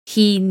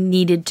he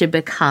needed to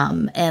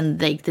become? And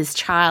like this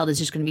child is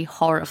just going to be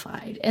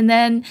horrified. And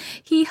then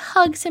he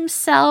hugs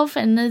himself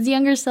and his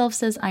younger self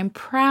says, I'm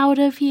proud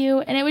of you.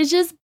 And it was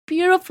just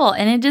beautiful.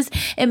 And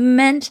it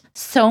meant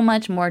so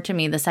much more to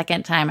me the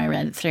second time I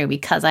read it through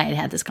because I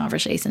had this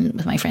conversation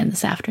with my friend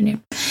this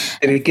afternoon.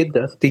 Did it get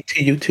dusty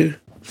to you too?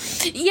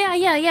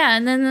 Yeah.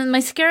 And then the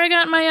mascara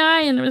got in my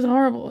eye and it was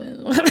horrible.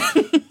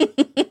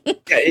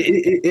 Yeah,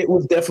 it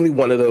was definitely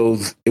one of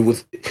those. It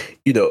was,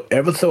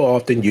 ever so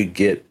often you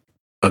get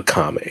a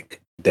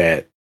comic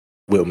that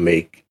will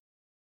make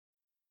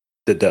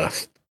the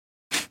dust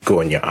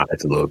go in your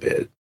eyes a little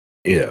bit.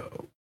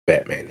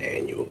 Batman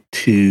Annual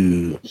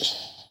 2.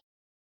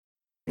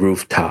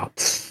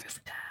 Rooftops.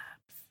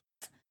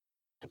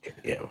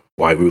 Yeah,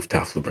 why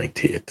Rooftops will bring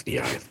tears to the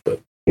eyes. But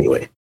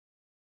anyway.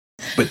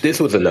 But this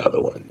was another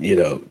one,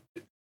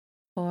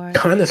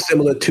 kind of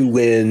similar to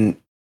when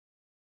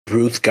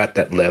Bruce got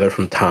that letter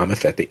from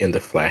Thomas at the end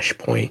of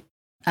Flashpoint.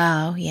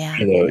 Oh, yeah.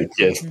 It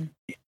just,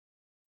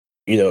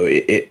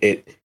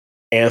 it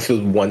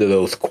answers one of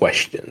those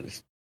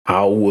questions.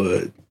 How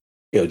would,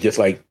 just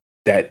like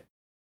that,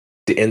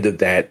 the end of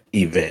that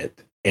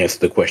event answer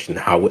the question,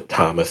 how would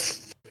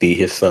Thomas see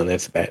his son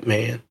as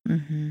Batman?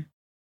 Mm-hmm.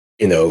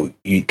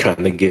 You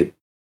kind of get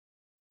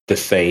the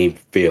same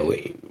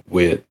feeling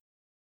with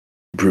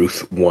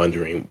Bruce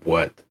wondering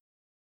what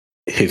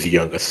his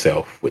younger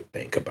self would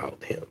think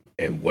about him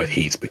and what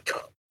he's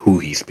become, who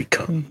he's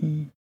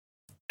become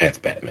as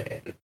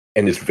Batman.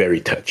 And it's very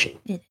touching.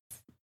 It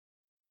is.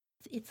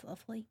 It's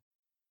lovely.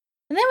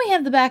 And then we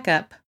have the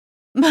backup,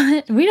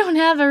 but we don't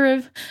have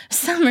a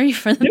summary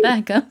for the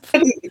backup.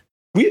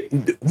 We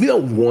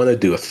don't want to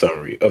do a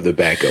summary of the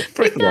backup.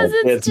 First because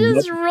it's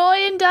just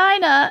Roy and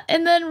Dinah,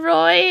 and then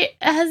Roy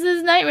has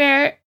his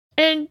nightmare,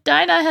 and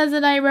Dinah has a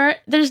nightmare.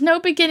 There's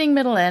no beginning,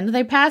 middle, end.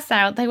 They pass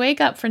out. They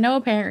wake up for no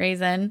apparent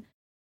reason.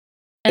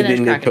 And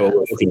then they're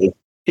told,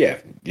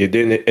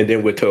 and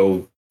then we're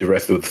told the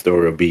rest of the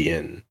story will be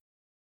in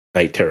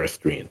Night Terrors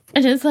 3 and 4.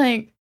 And it's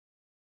like,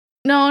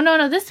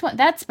 no. This one,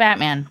 that's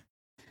Batman.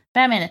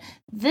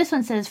 This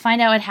one says,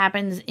 find out what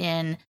happens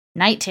in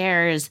Night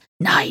Terrors,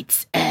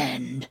 Night's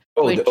End.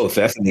 So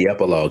that's the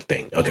epilogue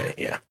thing. Okay,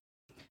 yeah.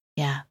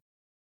 Yeah.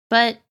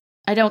 But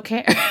I don't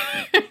care.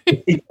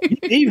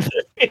 Either.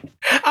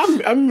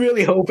 I'm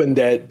really hoping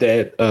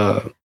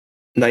that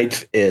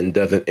Night's End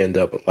doesn't end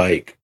up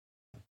like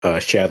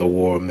Shadow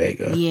War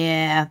Omega.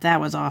 Yeah, that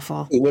was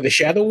awful. Was it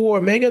Shadow War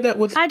Omega that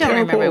was I don't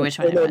terrible? remember which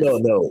one it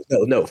was.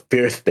 No.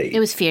 Fear State. It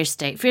was Fear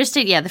State. Fear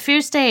State, yeah. The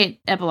Fear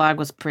State epilogue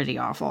was pretty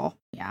awful.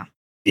 Yeah.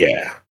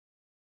 Yeah.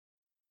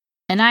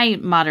 And I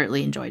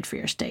moderately enjoyed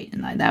Fear State,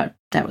 and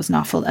that was an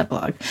awful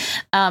epilogue.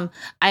 I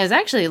was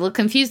actually a little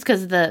confused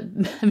because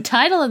the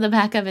title of the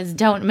backup is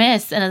Don't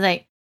Miss, and I was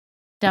like,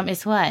 don't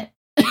miss what?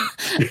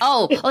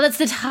 oh, that's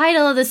the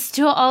title of the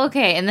story. Oh,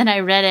 okay. And then I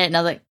read it, and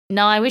I was like,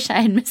 no, I wish I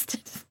had missed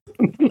it.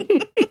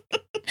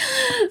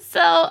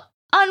 So,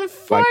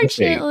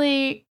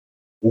 unfortunately...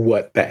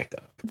 What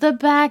backup? The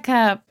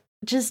backup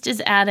just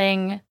is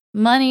adding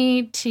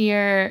money to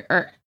your...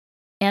 or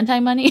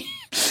anti-money.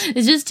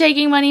 It's just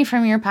taking money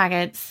from your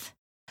pockets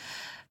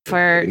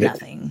for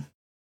nothing.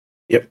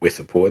 Yep, we're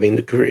supporting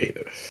the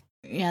creators.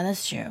 Yeah,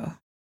 that's true.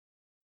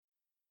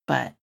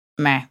 But,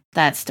 meh,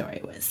 that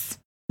story was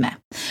meh.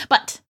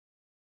 But,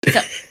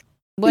 so,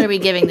 what are we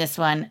giving this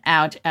one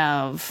out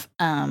of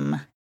 5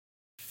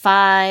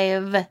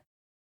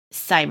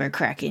 cyber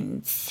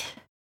krakens?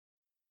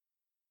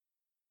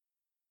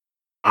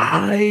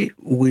 I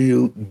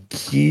will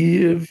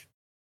give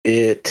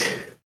it.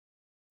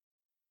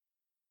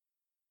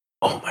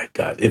 Oh my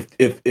god!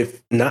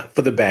 If not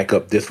for the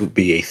backup, this would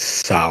be a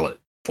solid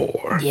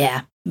 4.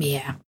 Yeah.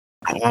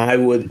 I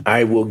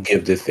will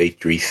give this a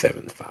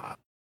 3.75.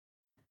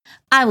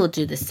 I will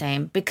do the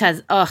same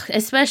because,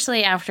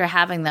 especially after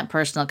having that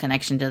personal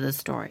connection to the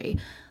story,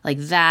 like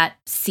that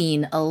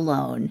scene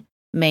alone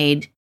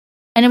made,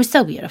 and it was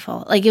so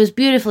beautiful. Like it was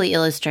beautifully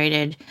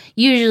illustrated.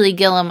 Usually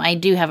Gilliam, I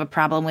do have a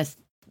problem with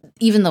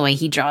even the way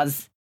he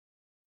draws.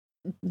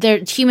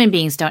 Human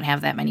beings don't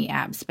have that many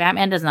abs.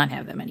 Batman does not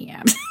have that many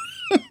abs.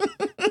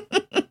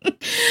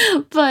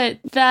 But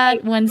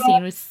that one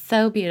scene was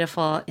so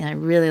beautiful and I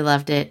really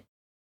loved it.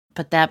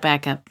 But that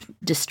backup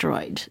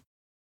destroyed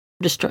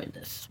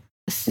this.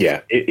 Yeah,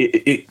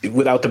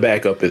 without the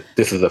backup,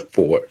 this is a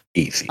 4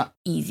 easy.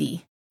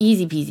 Easy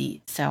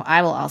peasy. So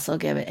I will also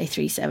give it a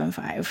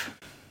 3.75.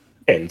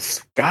 And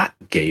Scott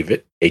gave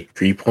it a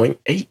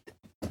 3.8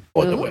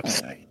 on the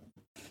website.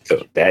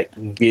 So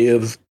that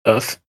gives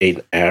us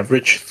an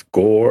average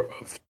score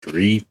of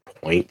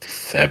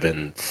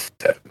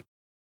 3.77.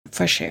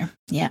 For sure.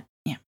 Yeah.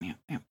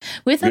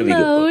 With really a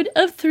load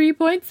of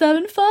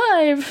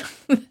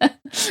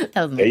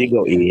 3.75. There you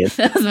go, Ian.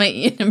 That was my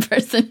Ian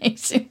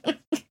impersonation.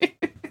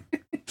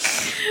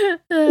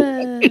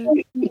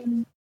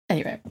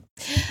 Anyway.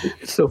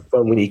 It's so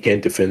fun when he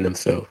can't defend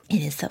himself.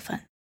 It is so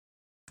fun.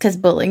 Because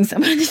bullying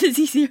someone is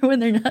easier when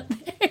they're not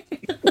there.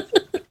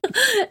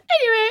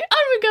 Anyway,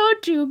 on we go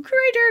to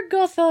Greater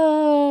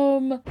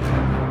Gotham.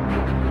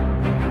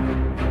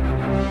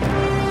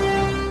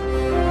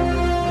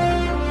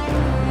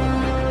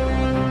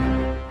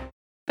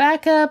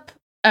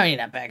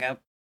 Not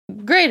backup.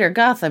 Greater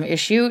Gotham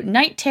issue,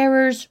 Night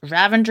Terrors,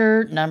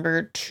 Ravager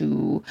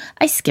 #2.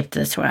 I skipped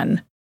this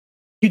one.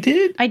 You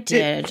did? I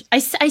did. I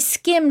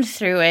skimmed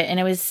through it, and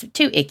it was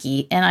too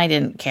icky, and I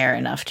didn't care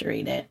enough to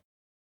read it.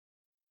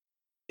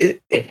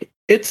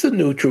 It's a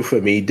neutral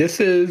for me. This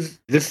was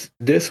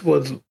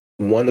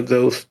one of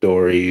those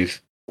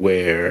stories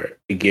where,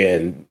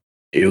 again,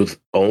 it was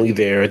only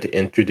there to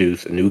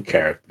introduce a new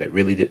character that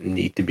really didn't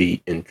need to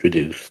be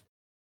introduced,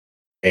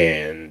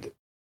 and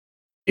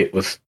it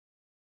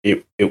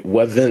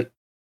wasn't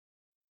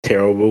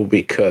terrible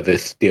because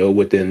it's still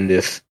within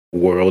this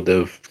world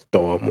of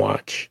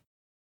Stormwatch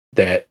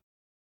that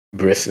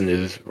Brisson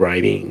is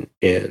writing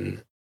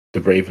in The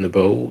Brave and the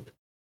Bold.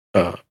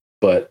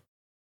 But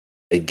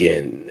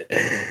again,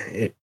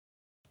 it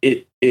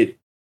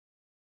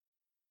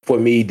for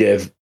me,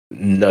 there's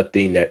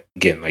nothing that,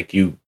 again, like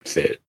you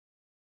said,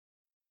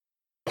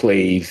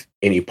 plays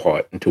any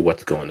part into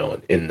what's going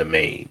on in the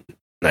main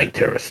Night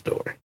Terror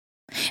story.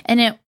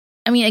 And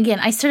again,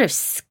 I sort of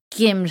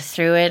skimmed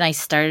through it and I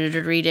started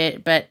to read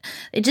it, but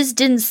it just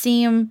didn't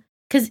seem,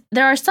 because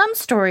there are some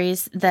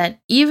stories that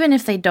even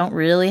if they don't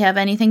really have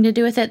anything to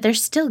do with it, they're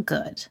still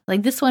good.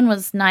 Like this one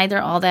was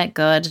neither all that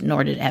good,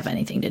 nor did it have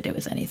anything to do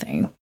with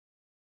anything.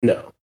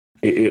 No,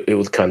 it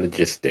was kind of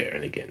just there.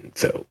 And again,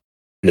 so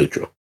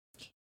neutral.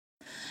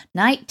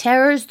 Night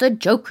Terrors, the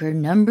Joker,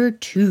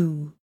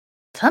 #2.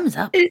 Thumbs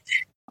up.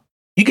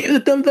 You gave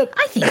it a thumbs up?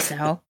 I think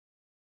so.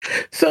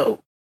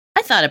 So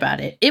I thought about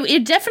it.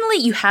 It definitely,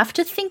 you have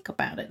to think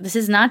about it. This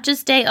is not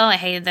just I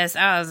hated this.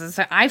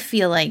 I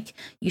feel like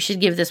you should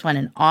give this one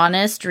an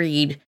honest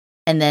read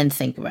and then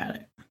think about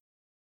it.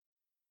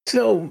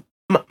 So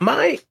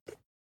my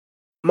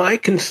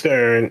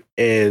concern,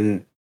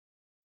 and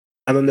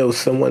I don't know,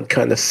 someone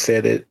kind of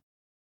said it,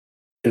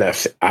 and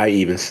I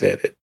even said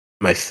it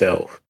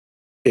myself,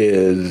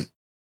 is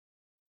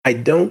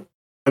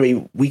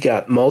we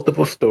got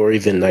multiple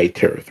stories in Night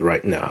Terrors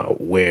right now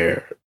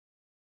where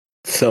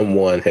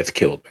someone has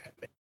killed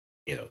Batman.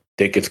 You know,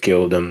 Dick has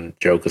killed him,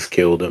 Joker's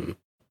killed him.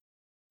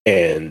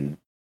 And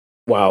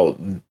while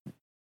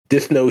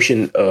this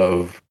notion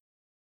of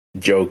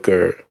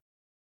Joker,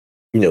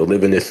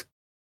 living this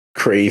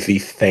crazy,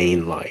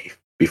 sane life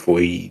before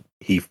he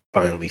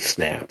finally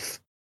snaps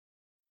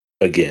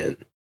again,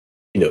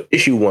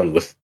 issue 1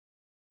 was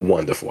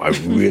wonderful. I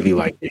really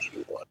liked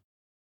issue 1.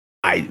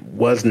 I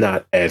was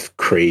not as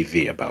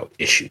crazy about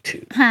issue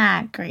 2.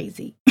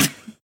 Crazy.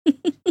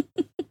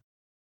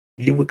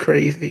 You were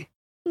crazy?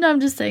 No, I'm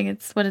just saying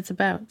it's what it's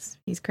about.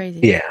 He's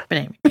crazy. Yeah. But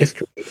anyway. It's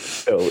crazy.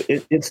 So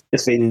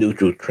it's a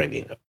neutral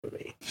trending up for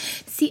me.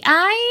 See,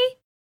 I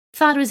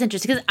thought it was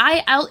interesting because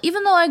I'll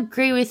even though I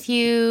agree with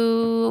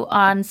you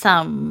on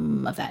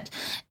some of that,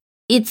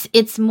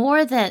 it's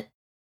more that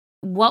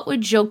what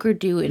would Joker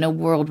do in a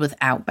world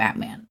without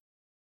Batman?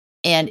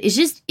 And it's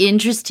just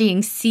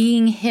interesting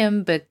seeing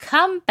him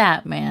become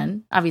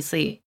Batman,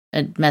 obviously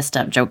a messed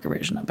up Joker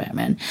version of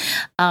Batman,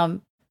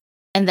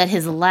 and that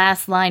his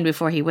last line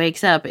before he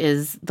wakes up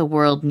is, "The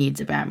world needs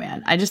a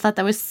Batman." I just thought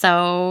that was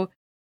so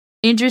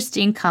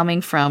interesting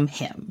coming from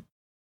him.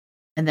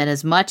 And that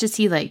as much as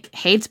he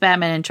hates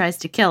Batman and tries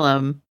to kill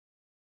him,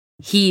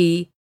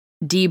 he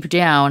deep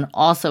down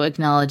also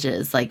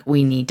acknowledges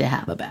we need to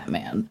have a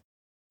Batman.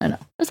 I know.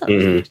 I thought that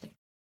was interesting.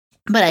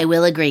 But I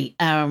will agree.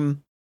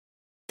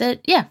 that,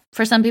 yeah,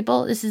 for some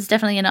people, this is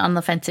definitely an on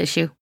the fence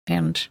issue.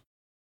 And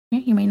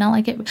you may not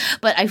like it.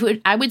 But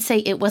I would say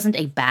it wasn't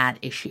a bad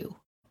issue.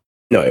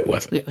 No, it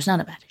wasn't. It was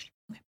not a bad issue.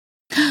 Okay.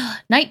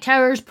 Night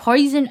Terrors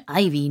Poison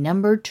Ivy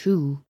number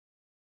 2.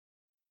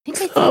 I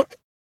think I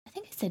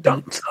said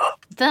thumbs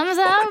up. Thumbs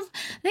up? I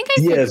think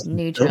I said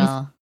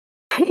neutral.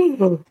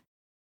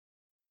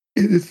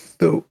 It is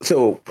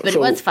so. But it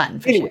was fun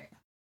for sure.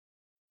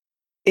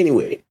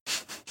 Anyway,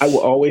 I will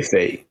always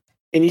say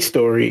any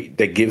story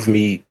that gives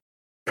me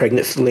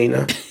pregnant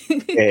Selena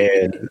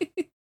and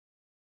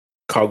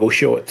cargo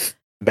shorts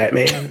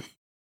Batman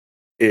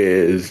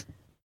is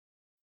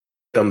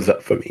thumbs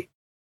up for me.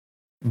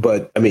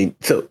 But I mean,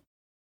 so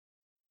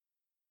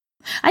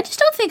I just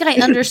don't think I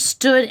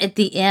understood at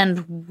the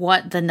end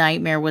what the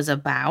nightmare was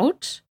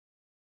about.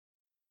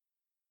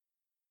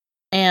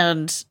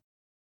 And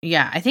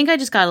yeah, I think I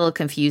just got a little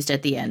confused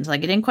at the end.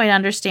 Like, I didn't quite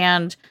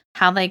understand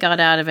how they got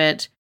out of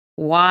it,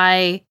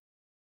 why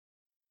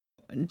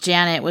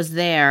Janet was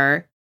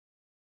there,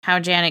 how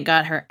Janet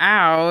got her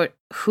out,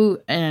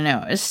 I don't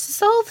know. This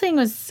whole thing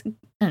was,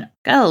 got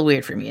a little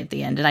weird for me at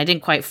the end, and I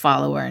didn't quite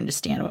follow or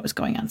understand what was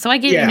going on. So I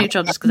gave it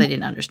neutral just because I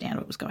didn't understand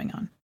what was going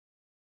on.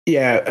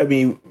 Yeah, I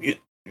mean,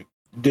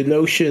 the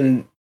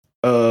notion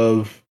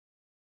of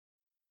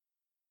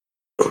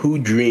who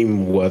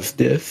dream was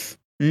this?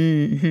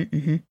 Mm-hmm,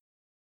 mm-hmm.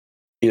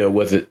 You know,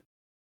 was it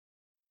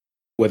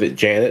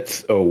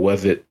Janet's or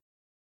was it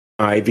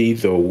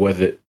Ivy's or was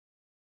it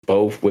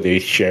both? Were they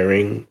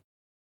sharing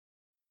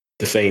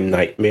the same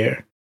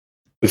nightmare?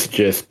 It's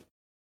just,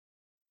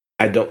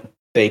 I don't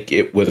think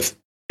it was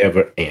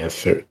ever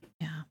answered.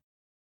 Yeah,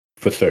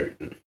 for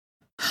certain.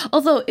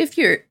 Although, if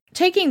you're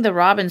taking the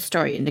Robin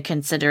story into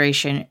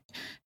consideration,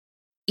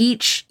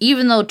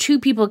 even though two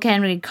people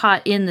can be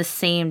caught in the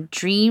same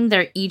dream,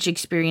 they're each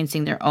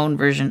experiencing their own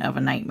version of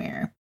a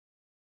nightmare.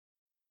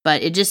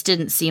 But it just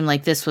didn't seem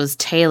like this was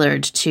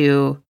tailored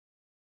to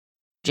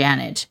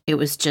Janet. It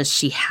was just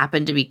she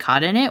happened to be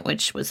caught in it,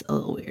 which was a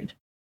little weird.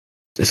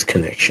 This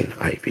connection,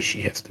 Ivy,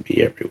 she has to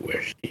be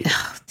everywhere.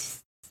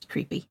 It's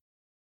creepy.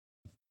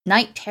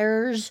 Night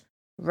Terrors,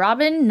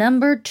 Robin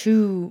number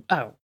 2.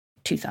 Oh,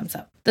 2 thumbs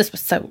up. This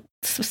was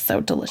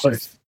so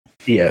delicious.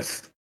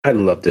 Yes, I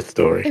love this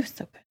story. It was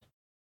so good.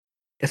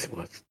 Yes, it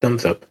was.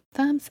 Thumbs up.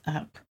 Thumbs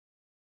up.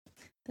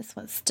 This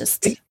was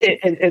just...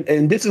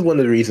 And this is one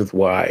of the reasons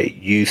why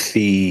you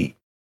see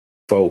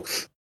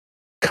folks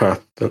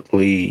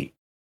constantly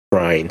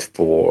trying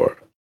for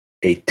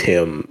a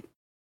Tim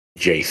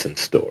Jason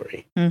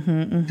story.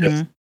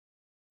 Mm-hmm.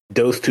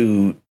 Those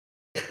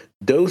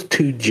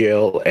two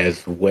gel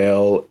as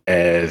well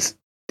as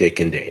Dick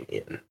and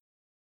Damian.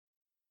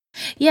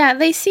 Yeah,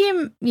 they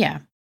seem... Yeah.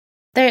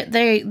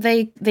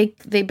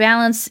 They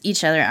balance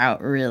each other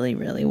out really,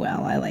 really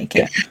well. I like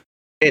it.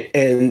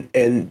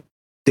 And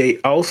they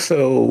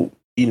also,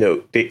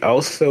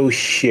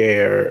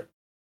 share.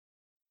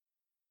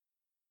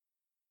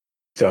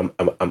 So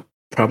I'm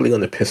probably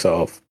going to piss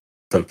off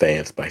some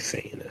fans by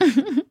saying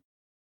this.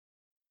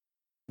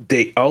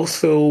 They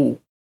also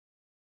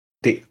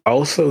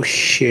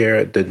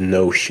share the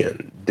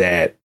notion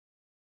that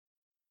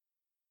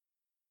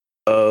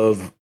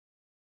of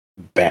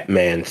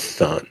Batman's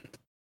son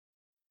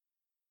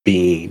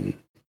being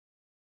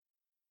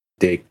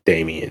Dick,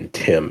 Damian,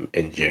 Tim,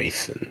 and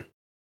Jason.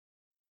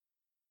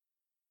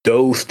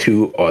 Those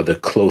two are the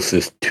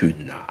closest to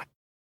not,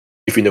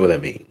 if you know what I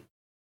mean.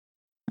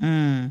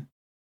 Mm.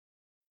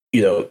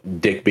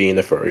 Dick being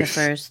the first.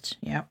 The first,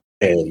 yeah.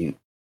 And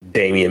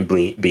Damian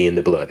being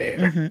the blood heir.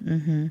 Mm-hmm,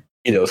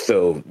 mm-hmm.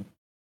 So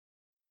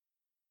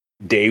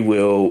they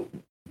will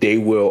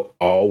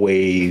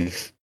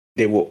always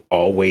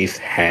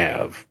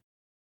have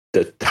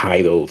the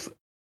titles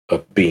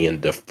of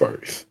being the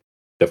first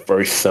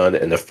son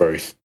and the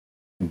first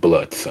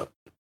blood son.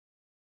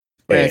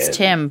 Whereas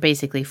Tim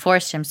basically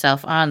forced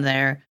himself on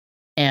there,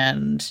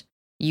 and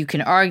you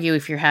can argue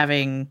if you're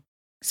having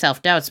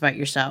self-doubts about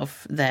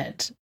yourself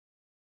that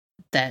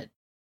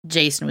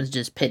Jason was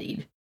just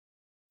pitied.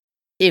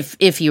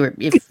 If you were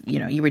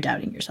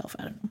doubting yourself,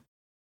 I don't know.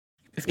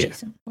 If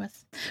Jason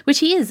was, which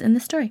he is in the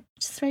story,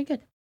 which is very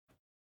good.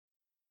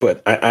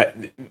 But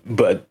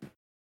but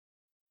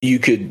you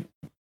could.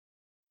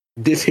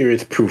 This here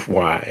is proof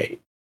why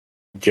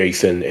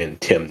Jason and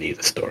Tim need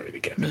a story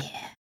together.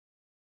 Yeah.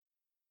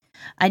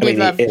 I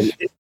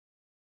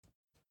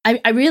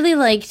really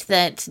liked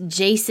that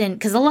Jason,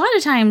 because a lot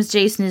of times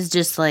Jason is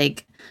just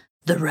like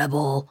the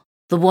rebel,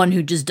 the one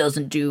who just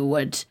doesn't do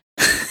what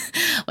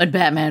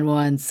Batman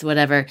wants,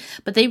 whatever.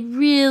 But they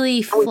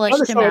really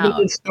fleshed him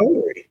out.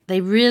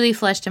 They really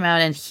fleshed him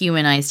out and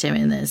humanized him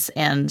in this,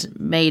 and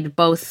made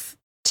both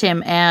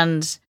Tim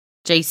and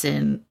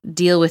Jason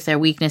deal with their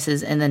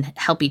weaknesses and then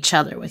help each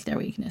other with their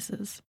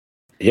weaknesses.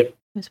 Yep. It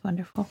was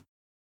wonderful.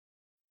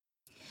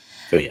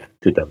 So yeah,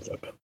 2 thumbs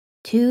up.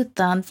 2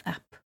 thumbs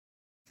up.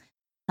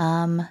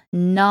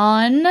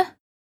 Non-Night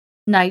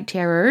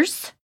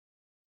Terrors.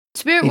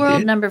 Spirit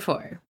World number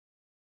 4.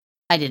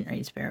 I didn't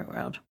read Spirit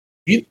World.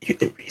 You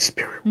didn't read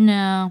Spirit World?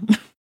 No.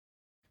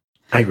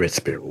 I read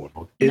Spirit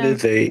World. It No.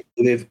 is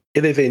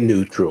a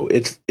neutral.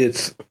 It's.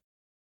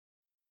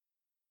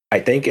 I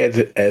think as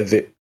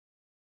it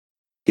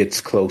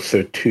gets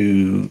closer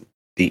to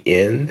the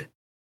end,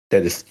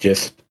 that it's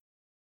just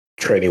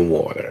treading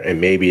water, and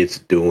maybe it's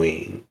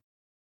doing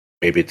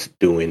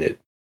it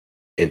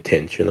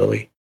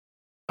intentionally.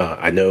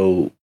 I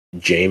know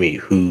Jamie,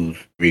 who's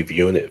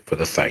reviewing it for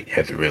the site,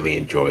 has really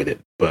enjoyed it,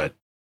 but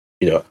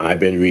I've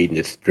been reading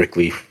it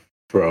strictly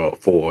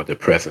for the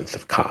presence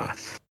of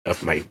Cass,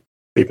 of my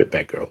favorite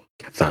Batgirl,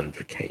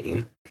 Cassandra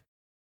Cain.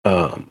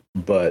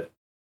 But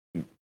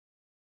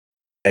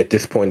at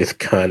this point, it's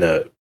kind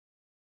of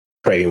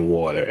treading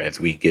water as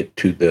we get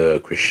to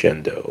the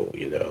crescendo.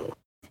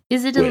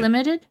 Is it a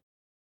limited?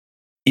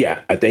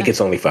 Yeah, I think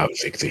it's only 5 or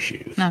 6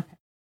 issues. Okay.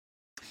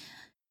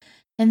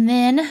 And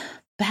then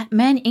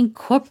Batman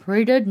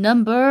Incorporated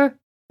number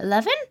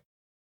 11?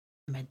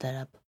 I made that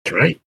up. That's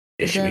right.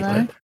 Issue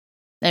 11.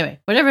 Anyway,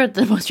 whatever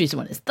the most recent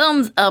one is.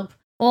 Thumbs up.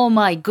 Oh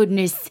my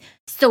goodness.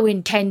 So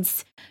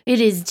intense.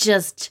 It is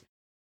just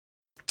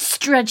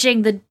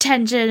stretching the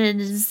tension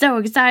and it's so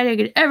exciting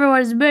and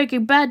everyone is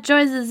making bad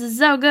choices. It's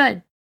so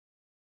good.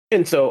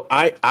 And so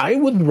I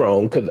was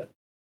wrong because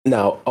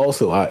now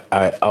also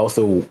I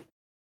also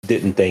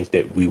didn't think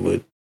that we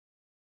would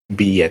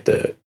be at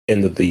the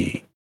end of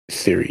the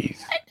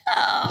series,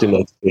 the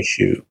next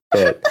issue.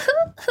 But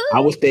I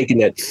was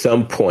thinking at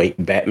some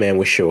point Batman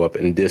would show up,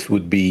 and this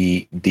would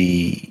be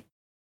the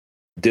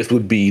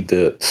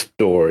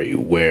story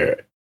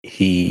where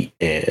he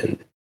and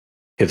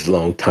his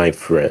longtime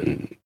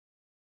friend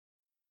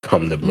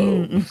come to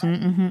blows.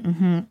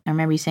 I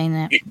remember you saying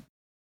that.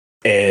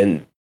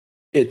 And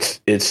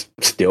it's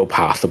still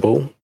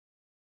possible,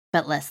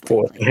 but less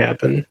for it to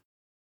happen.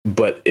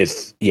 But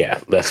it's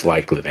less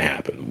likely to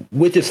happen,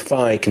 which is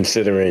fine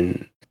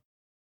considering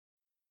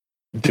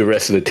the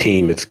rest of the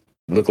team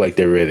look like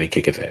they're ready to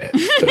kick his ass.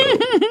 So,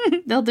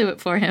 they'll do it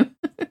for him.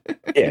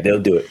 Yeah, they'll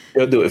do it.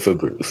 They'll do it for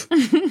Bruce.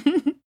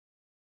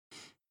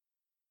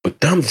 But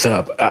thumbs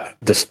up.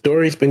 The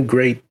story's been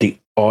great. The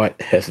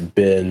art has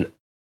been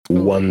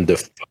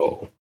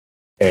wonderful,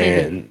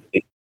 and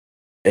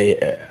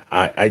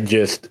I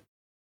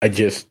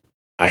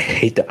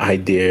hate the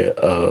idea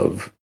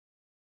of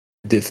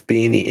this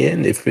being the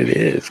end if it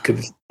is,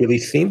 because it really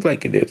seems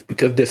like it is,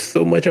 because there's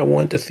so much I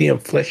want to see him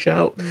flesh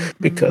out,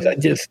 because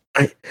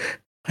I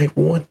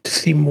want to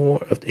see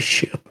more of the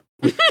ship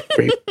with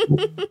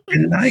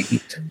and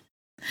Night.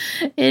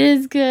 It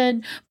is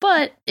good,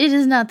 but it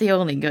is not the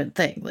only good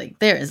thing. Like,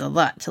 there is a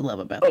lot to love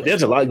about this.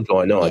 There's a lot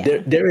going on.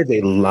 Yeah. There is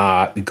a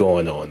lot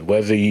going on,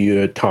 whether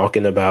you're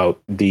talking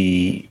about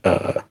the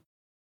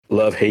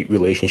love-hate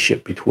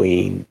relationship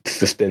between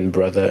sister and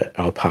brother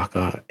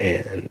Alpaca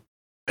and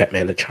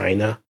Batman of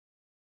China.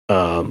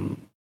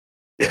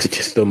 It's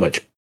just so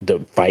much. The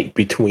fight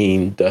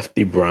between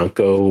Dusty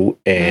Bronco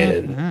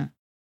and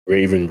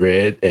Raven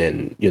Red,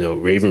 and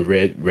Raven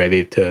Red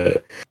ready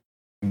to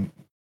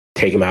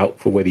take him out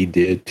for what he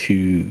did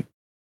to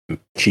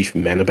Chief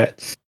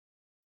Manabetz.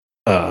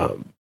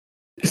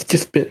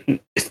 It's been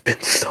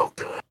so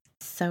good.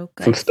 So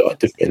good. From start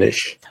to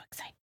finish. So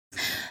exciting.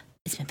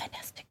 It's been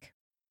fantastic.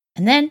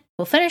 And then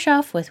we'll finish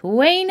off with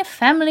Wayne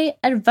Family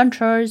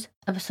Adventures,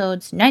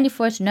 episodes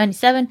 94 to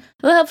 97.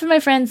 With help from my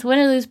friends, Win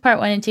or Lose Part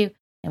 1 and 2,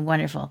 and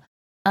wonderful.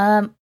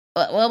 Well,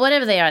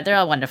 whatever they are, they're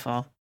all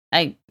wonderful.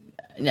 They're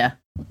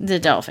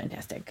all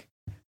fantastic.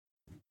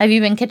 Have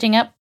you been catching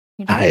up?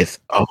 It's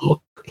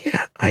all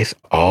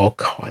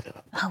caught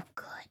up. Oh,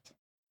 good.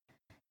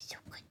 So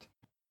good.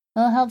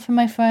 Well, help from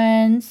my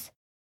friends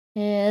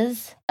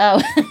is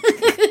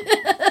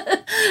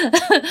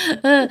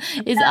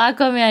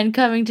Aquaman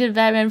coming to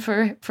Batman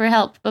for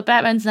help, but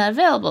Batman's not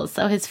available,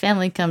 so his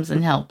family comes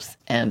and helps,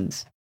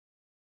 and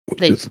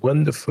it's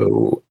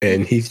wonderful.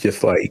 And he's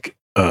just like,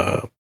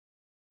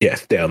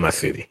 stay out of my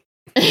city.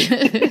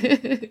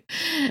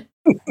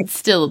 It's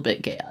still a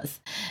bit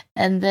chaos.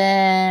 And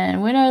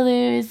then Win or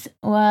Lose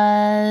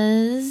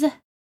was...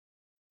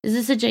 Is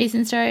this a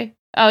Jason story?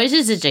 Oh, it's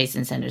just a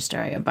Jason Sender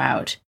story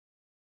about...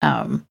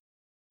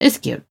 It's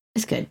cute.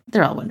 It's good.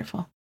 They're all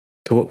wonderful.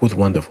 So what was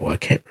wonderful? I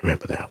can't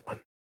remember that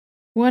one.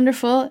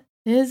 Wonderful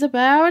is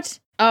about...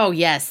 Oh,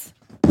 yes.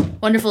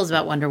 Wonderful is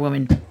about Wonder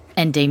Woman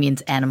and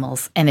Damian's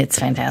animals, and it's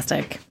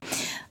fantastic.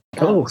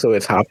 So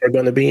is Hopper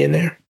going to be in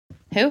there?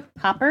 Who?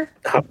 Hopper?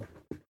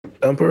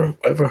 Thumper,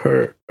 whatever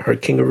her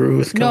kangaroo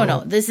is called.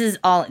 No, this is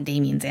all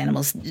Damian's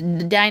animals.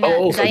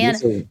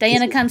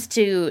 Diana comes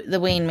to the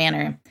Wayne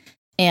Manor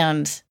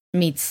and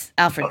meets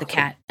Alfred the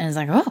cat, and is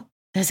like, "Oh,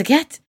 there's a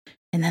cat."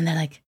 And then they're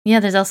like, "Yeah,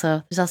 there's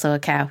also a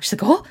cow." She's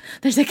like, "Oh,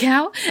 there's a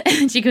cow," and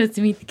then she goes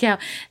to meet the cow,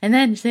 and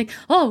then she's like,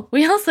 "Oh,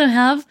 we also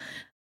have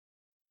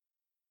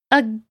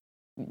a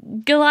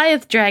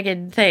Goliath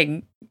dragon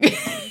thing,"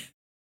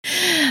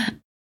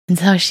 and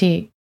so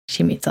she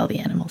meets all the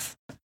animals.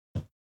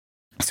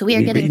 So we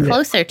are getting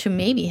closer to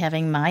maybe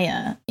having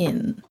Maya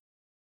in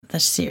the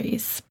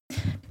series,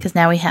 because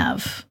now we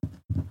have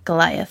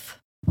Goliath.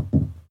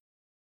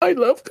 I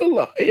love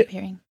Goliath.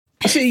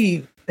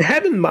 See,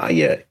 having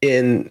Maya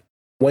in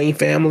Wayne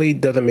family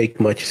doesn't make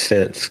much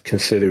sense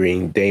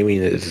considering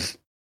Damian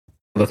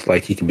looks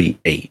like he could be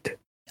 8.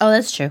 Oh,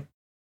 that's true.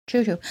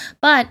 True.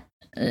 But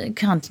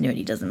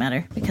continuity doesn't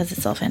matter because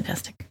it's all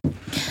fantastic.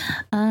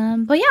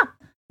 But yeah,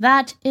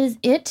 that is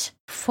it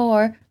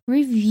for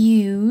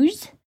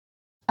reviews.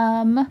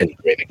 And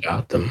Greater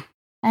Gotham.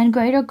 And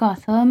Greater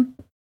Gotham.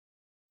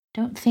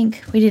 I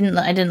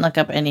didn't look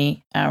up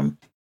any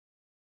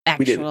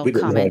actual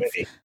comments.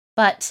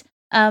 But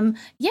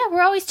yeah,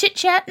 we're always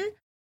chit-chatting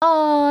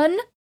on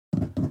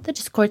the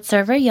Discord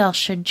server. Y'all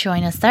should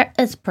join us there.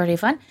 It's pretty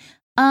fun.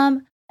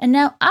 And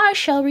now I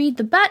shall read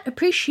the Bat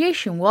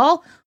Appreciation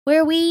Wall,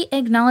 where we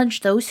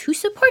acknowledge those who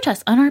support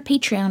us on our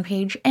Patreon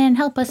page and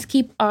help us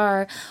keep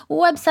our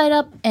website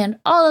up and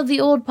all of the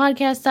old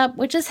podcasts up,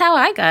 which is how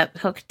I got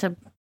hooked to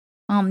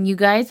you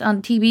guys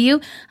on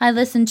TBU. I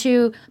listened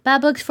to Bad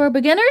Books for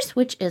Beginners,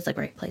 which is a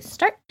great place to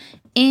start.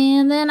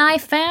 And then I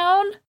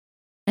found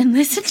and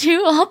listened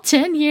to all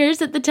 10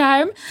 years at the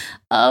time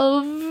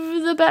of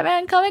the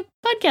Batman comic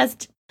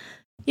podcast.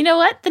 You know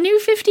what? The New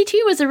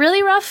 52 was a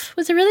really rough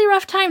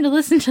time to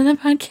listen to the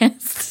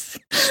podcast.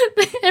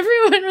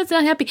 Everyone was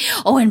not happy.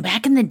 Oh, and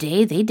back in the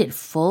day, they did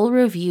full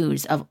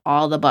reviews of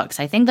all the books.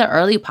 I think the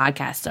early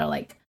podcasts are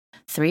like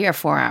 3 or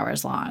 4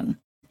 hours long.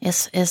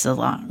 It's a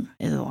long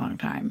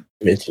time.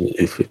 I mentioned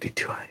the New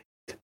 52.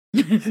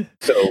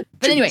 So,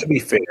 but anyway, to be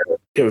fair,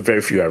 there were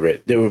very few I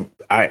read.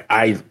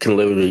 I can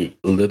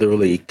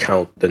literally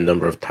count the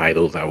number of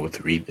titles I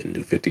would read in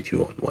New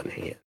 52 on one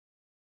hand.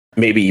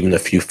 Maybe even a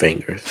few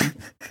fingers.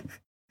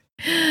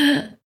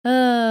 I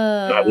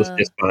was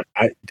just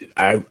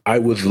I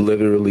was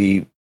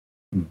literally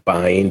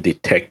buying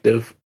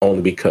Detective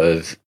only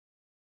because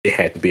it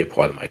had to be a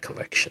part of my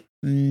collection.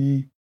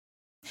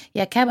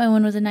 Yeah,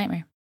 Catwoman was a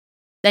nightmare.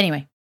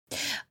 Anyway,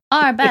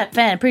 our Bat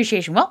Fan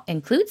Appreciation Wall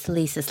includes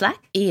Lisa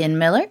Slack, Ian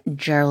Miller,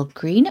 Gerald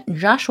Green,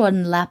 Joshua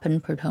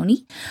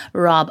Lappin-Pertoni,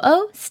 Rob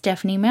O,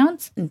 Stephanie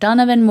Mounts,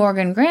 Donovan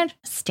Morgan Grant,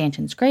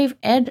 Stanton's Grave,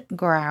 Ed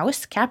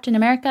Grouse, Captain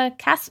America,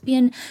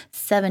 Caspian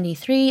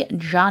 73,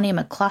 Johnny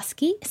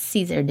McCloskey,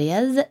 Cesar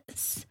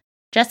Diaz,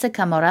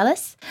 Jessica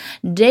Morales,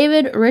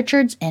 David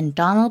Richards, and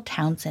Donald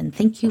Townsend.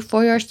 Thank you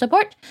for your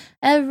support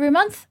every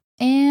month,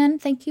 and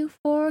thank you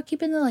for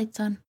keeping the lights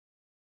on.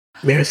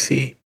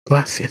 Merci.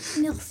 Gracias.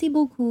 Merci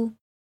beaucoup.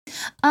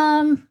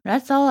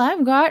 That's all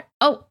I've got.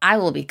 Oh, I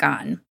will be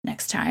gone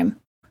next time.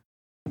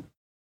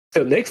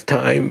 So next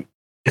time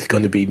it's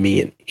going to be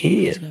me and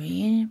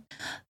Ian.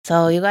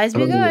 So you guys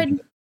be good. I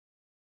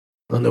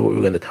don't know what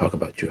we're going to talk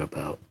about you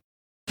about.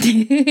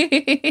 You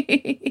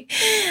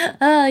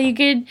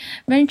could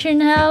mention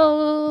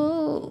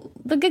how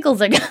the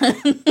giggles are gone.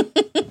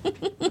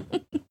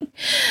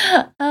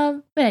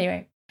 But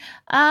anyway.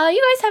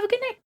 You guys have a good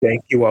night.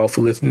 Thank you all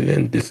for listening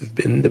in. This has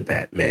been the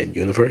Batman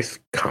Universe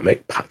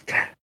Comic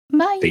Podcast.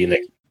 Bye. See you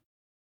next.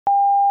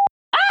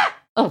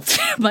 Oh,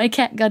 my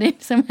cat got in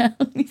somehow.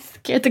 He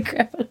scared the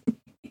crap out of me.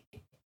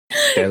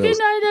 Good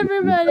night,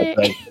 everybody.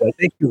 I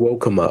think you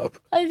woke him up.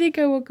 I think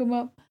I woke him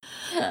up.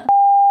 A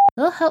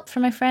little help for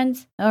my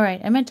friends. All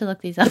right, I meant to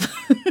look these up.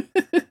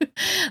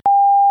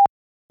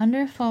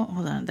 Wonderful.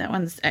 Hold on,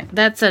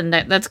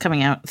 that's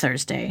coming out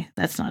Thursday.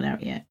 That's not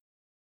out yet.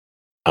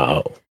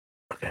 Oh.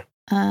 Okay.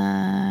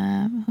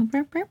 The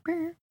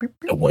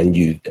one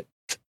you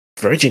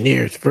Virgin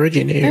Ears. Oh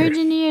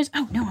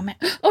no, my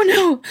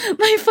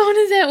phone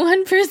is at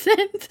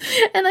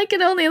 1%, and I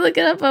can only look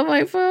it up on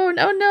my phone.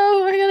 Oh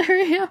no, I gotta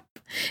hurry up.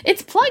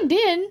 It's plugged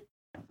in.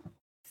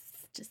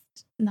 It's just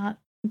not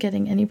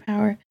getting any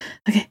power.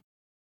 Okay,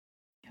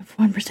 I have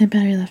 1%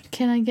 battery left.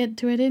 Can I get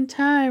to it in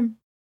time?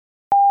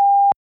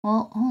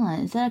 Well, hold on.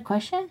 Is that a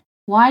question?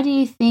 Why do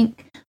you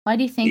think?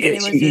 He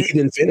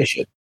didn't finish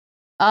it.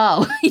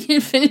 Oh, he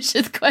didn't finish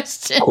his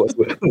question. Of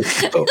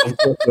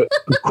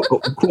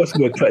course,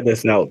 we're cutting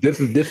this out. This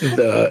is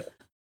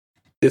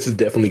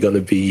definitely going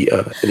to be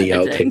any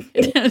outtake.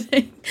 There was just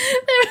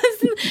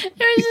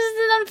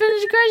an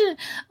unfinished question.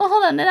 Well,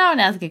 hold on. Then I want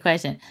to ask a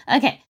question.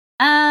 Okay.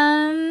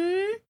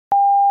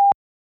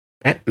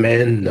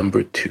 Batman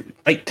number 2,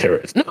 Night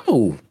Terrors.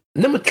 No,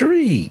 number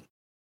 3.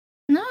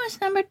 No, it's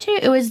number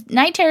 2. It was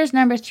Night Terrors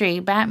number 3.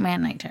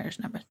 Batman Night Terrors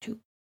number 2.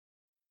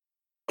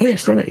 Oh,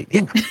 that's right.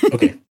 Yeah.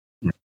 Okay.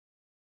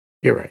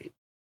 You're right.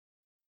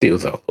 It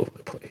was all over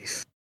the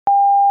place.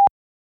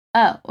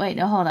 Oh, wait,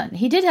 no, hold on.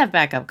 He did have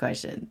backup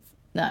questions.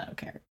 No, I don't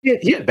care.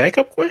 Yeah,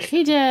 backup questions?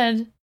 He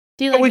did.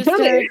 Do you like we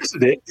kind of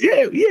answered it.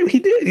 Yeah, he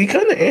did. He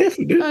kind of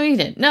answered it. Oh, he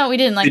did. No, we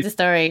didn't like the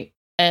story.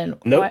 And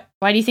nope.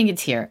 Why do you think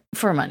it's here?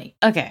 For money.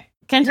 Okay,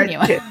 continue.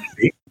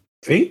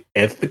 See?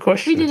 Answer the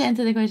question. We did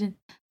answer the question.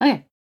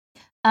 Okay.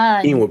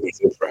 Ian will be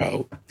so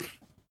proud.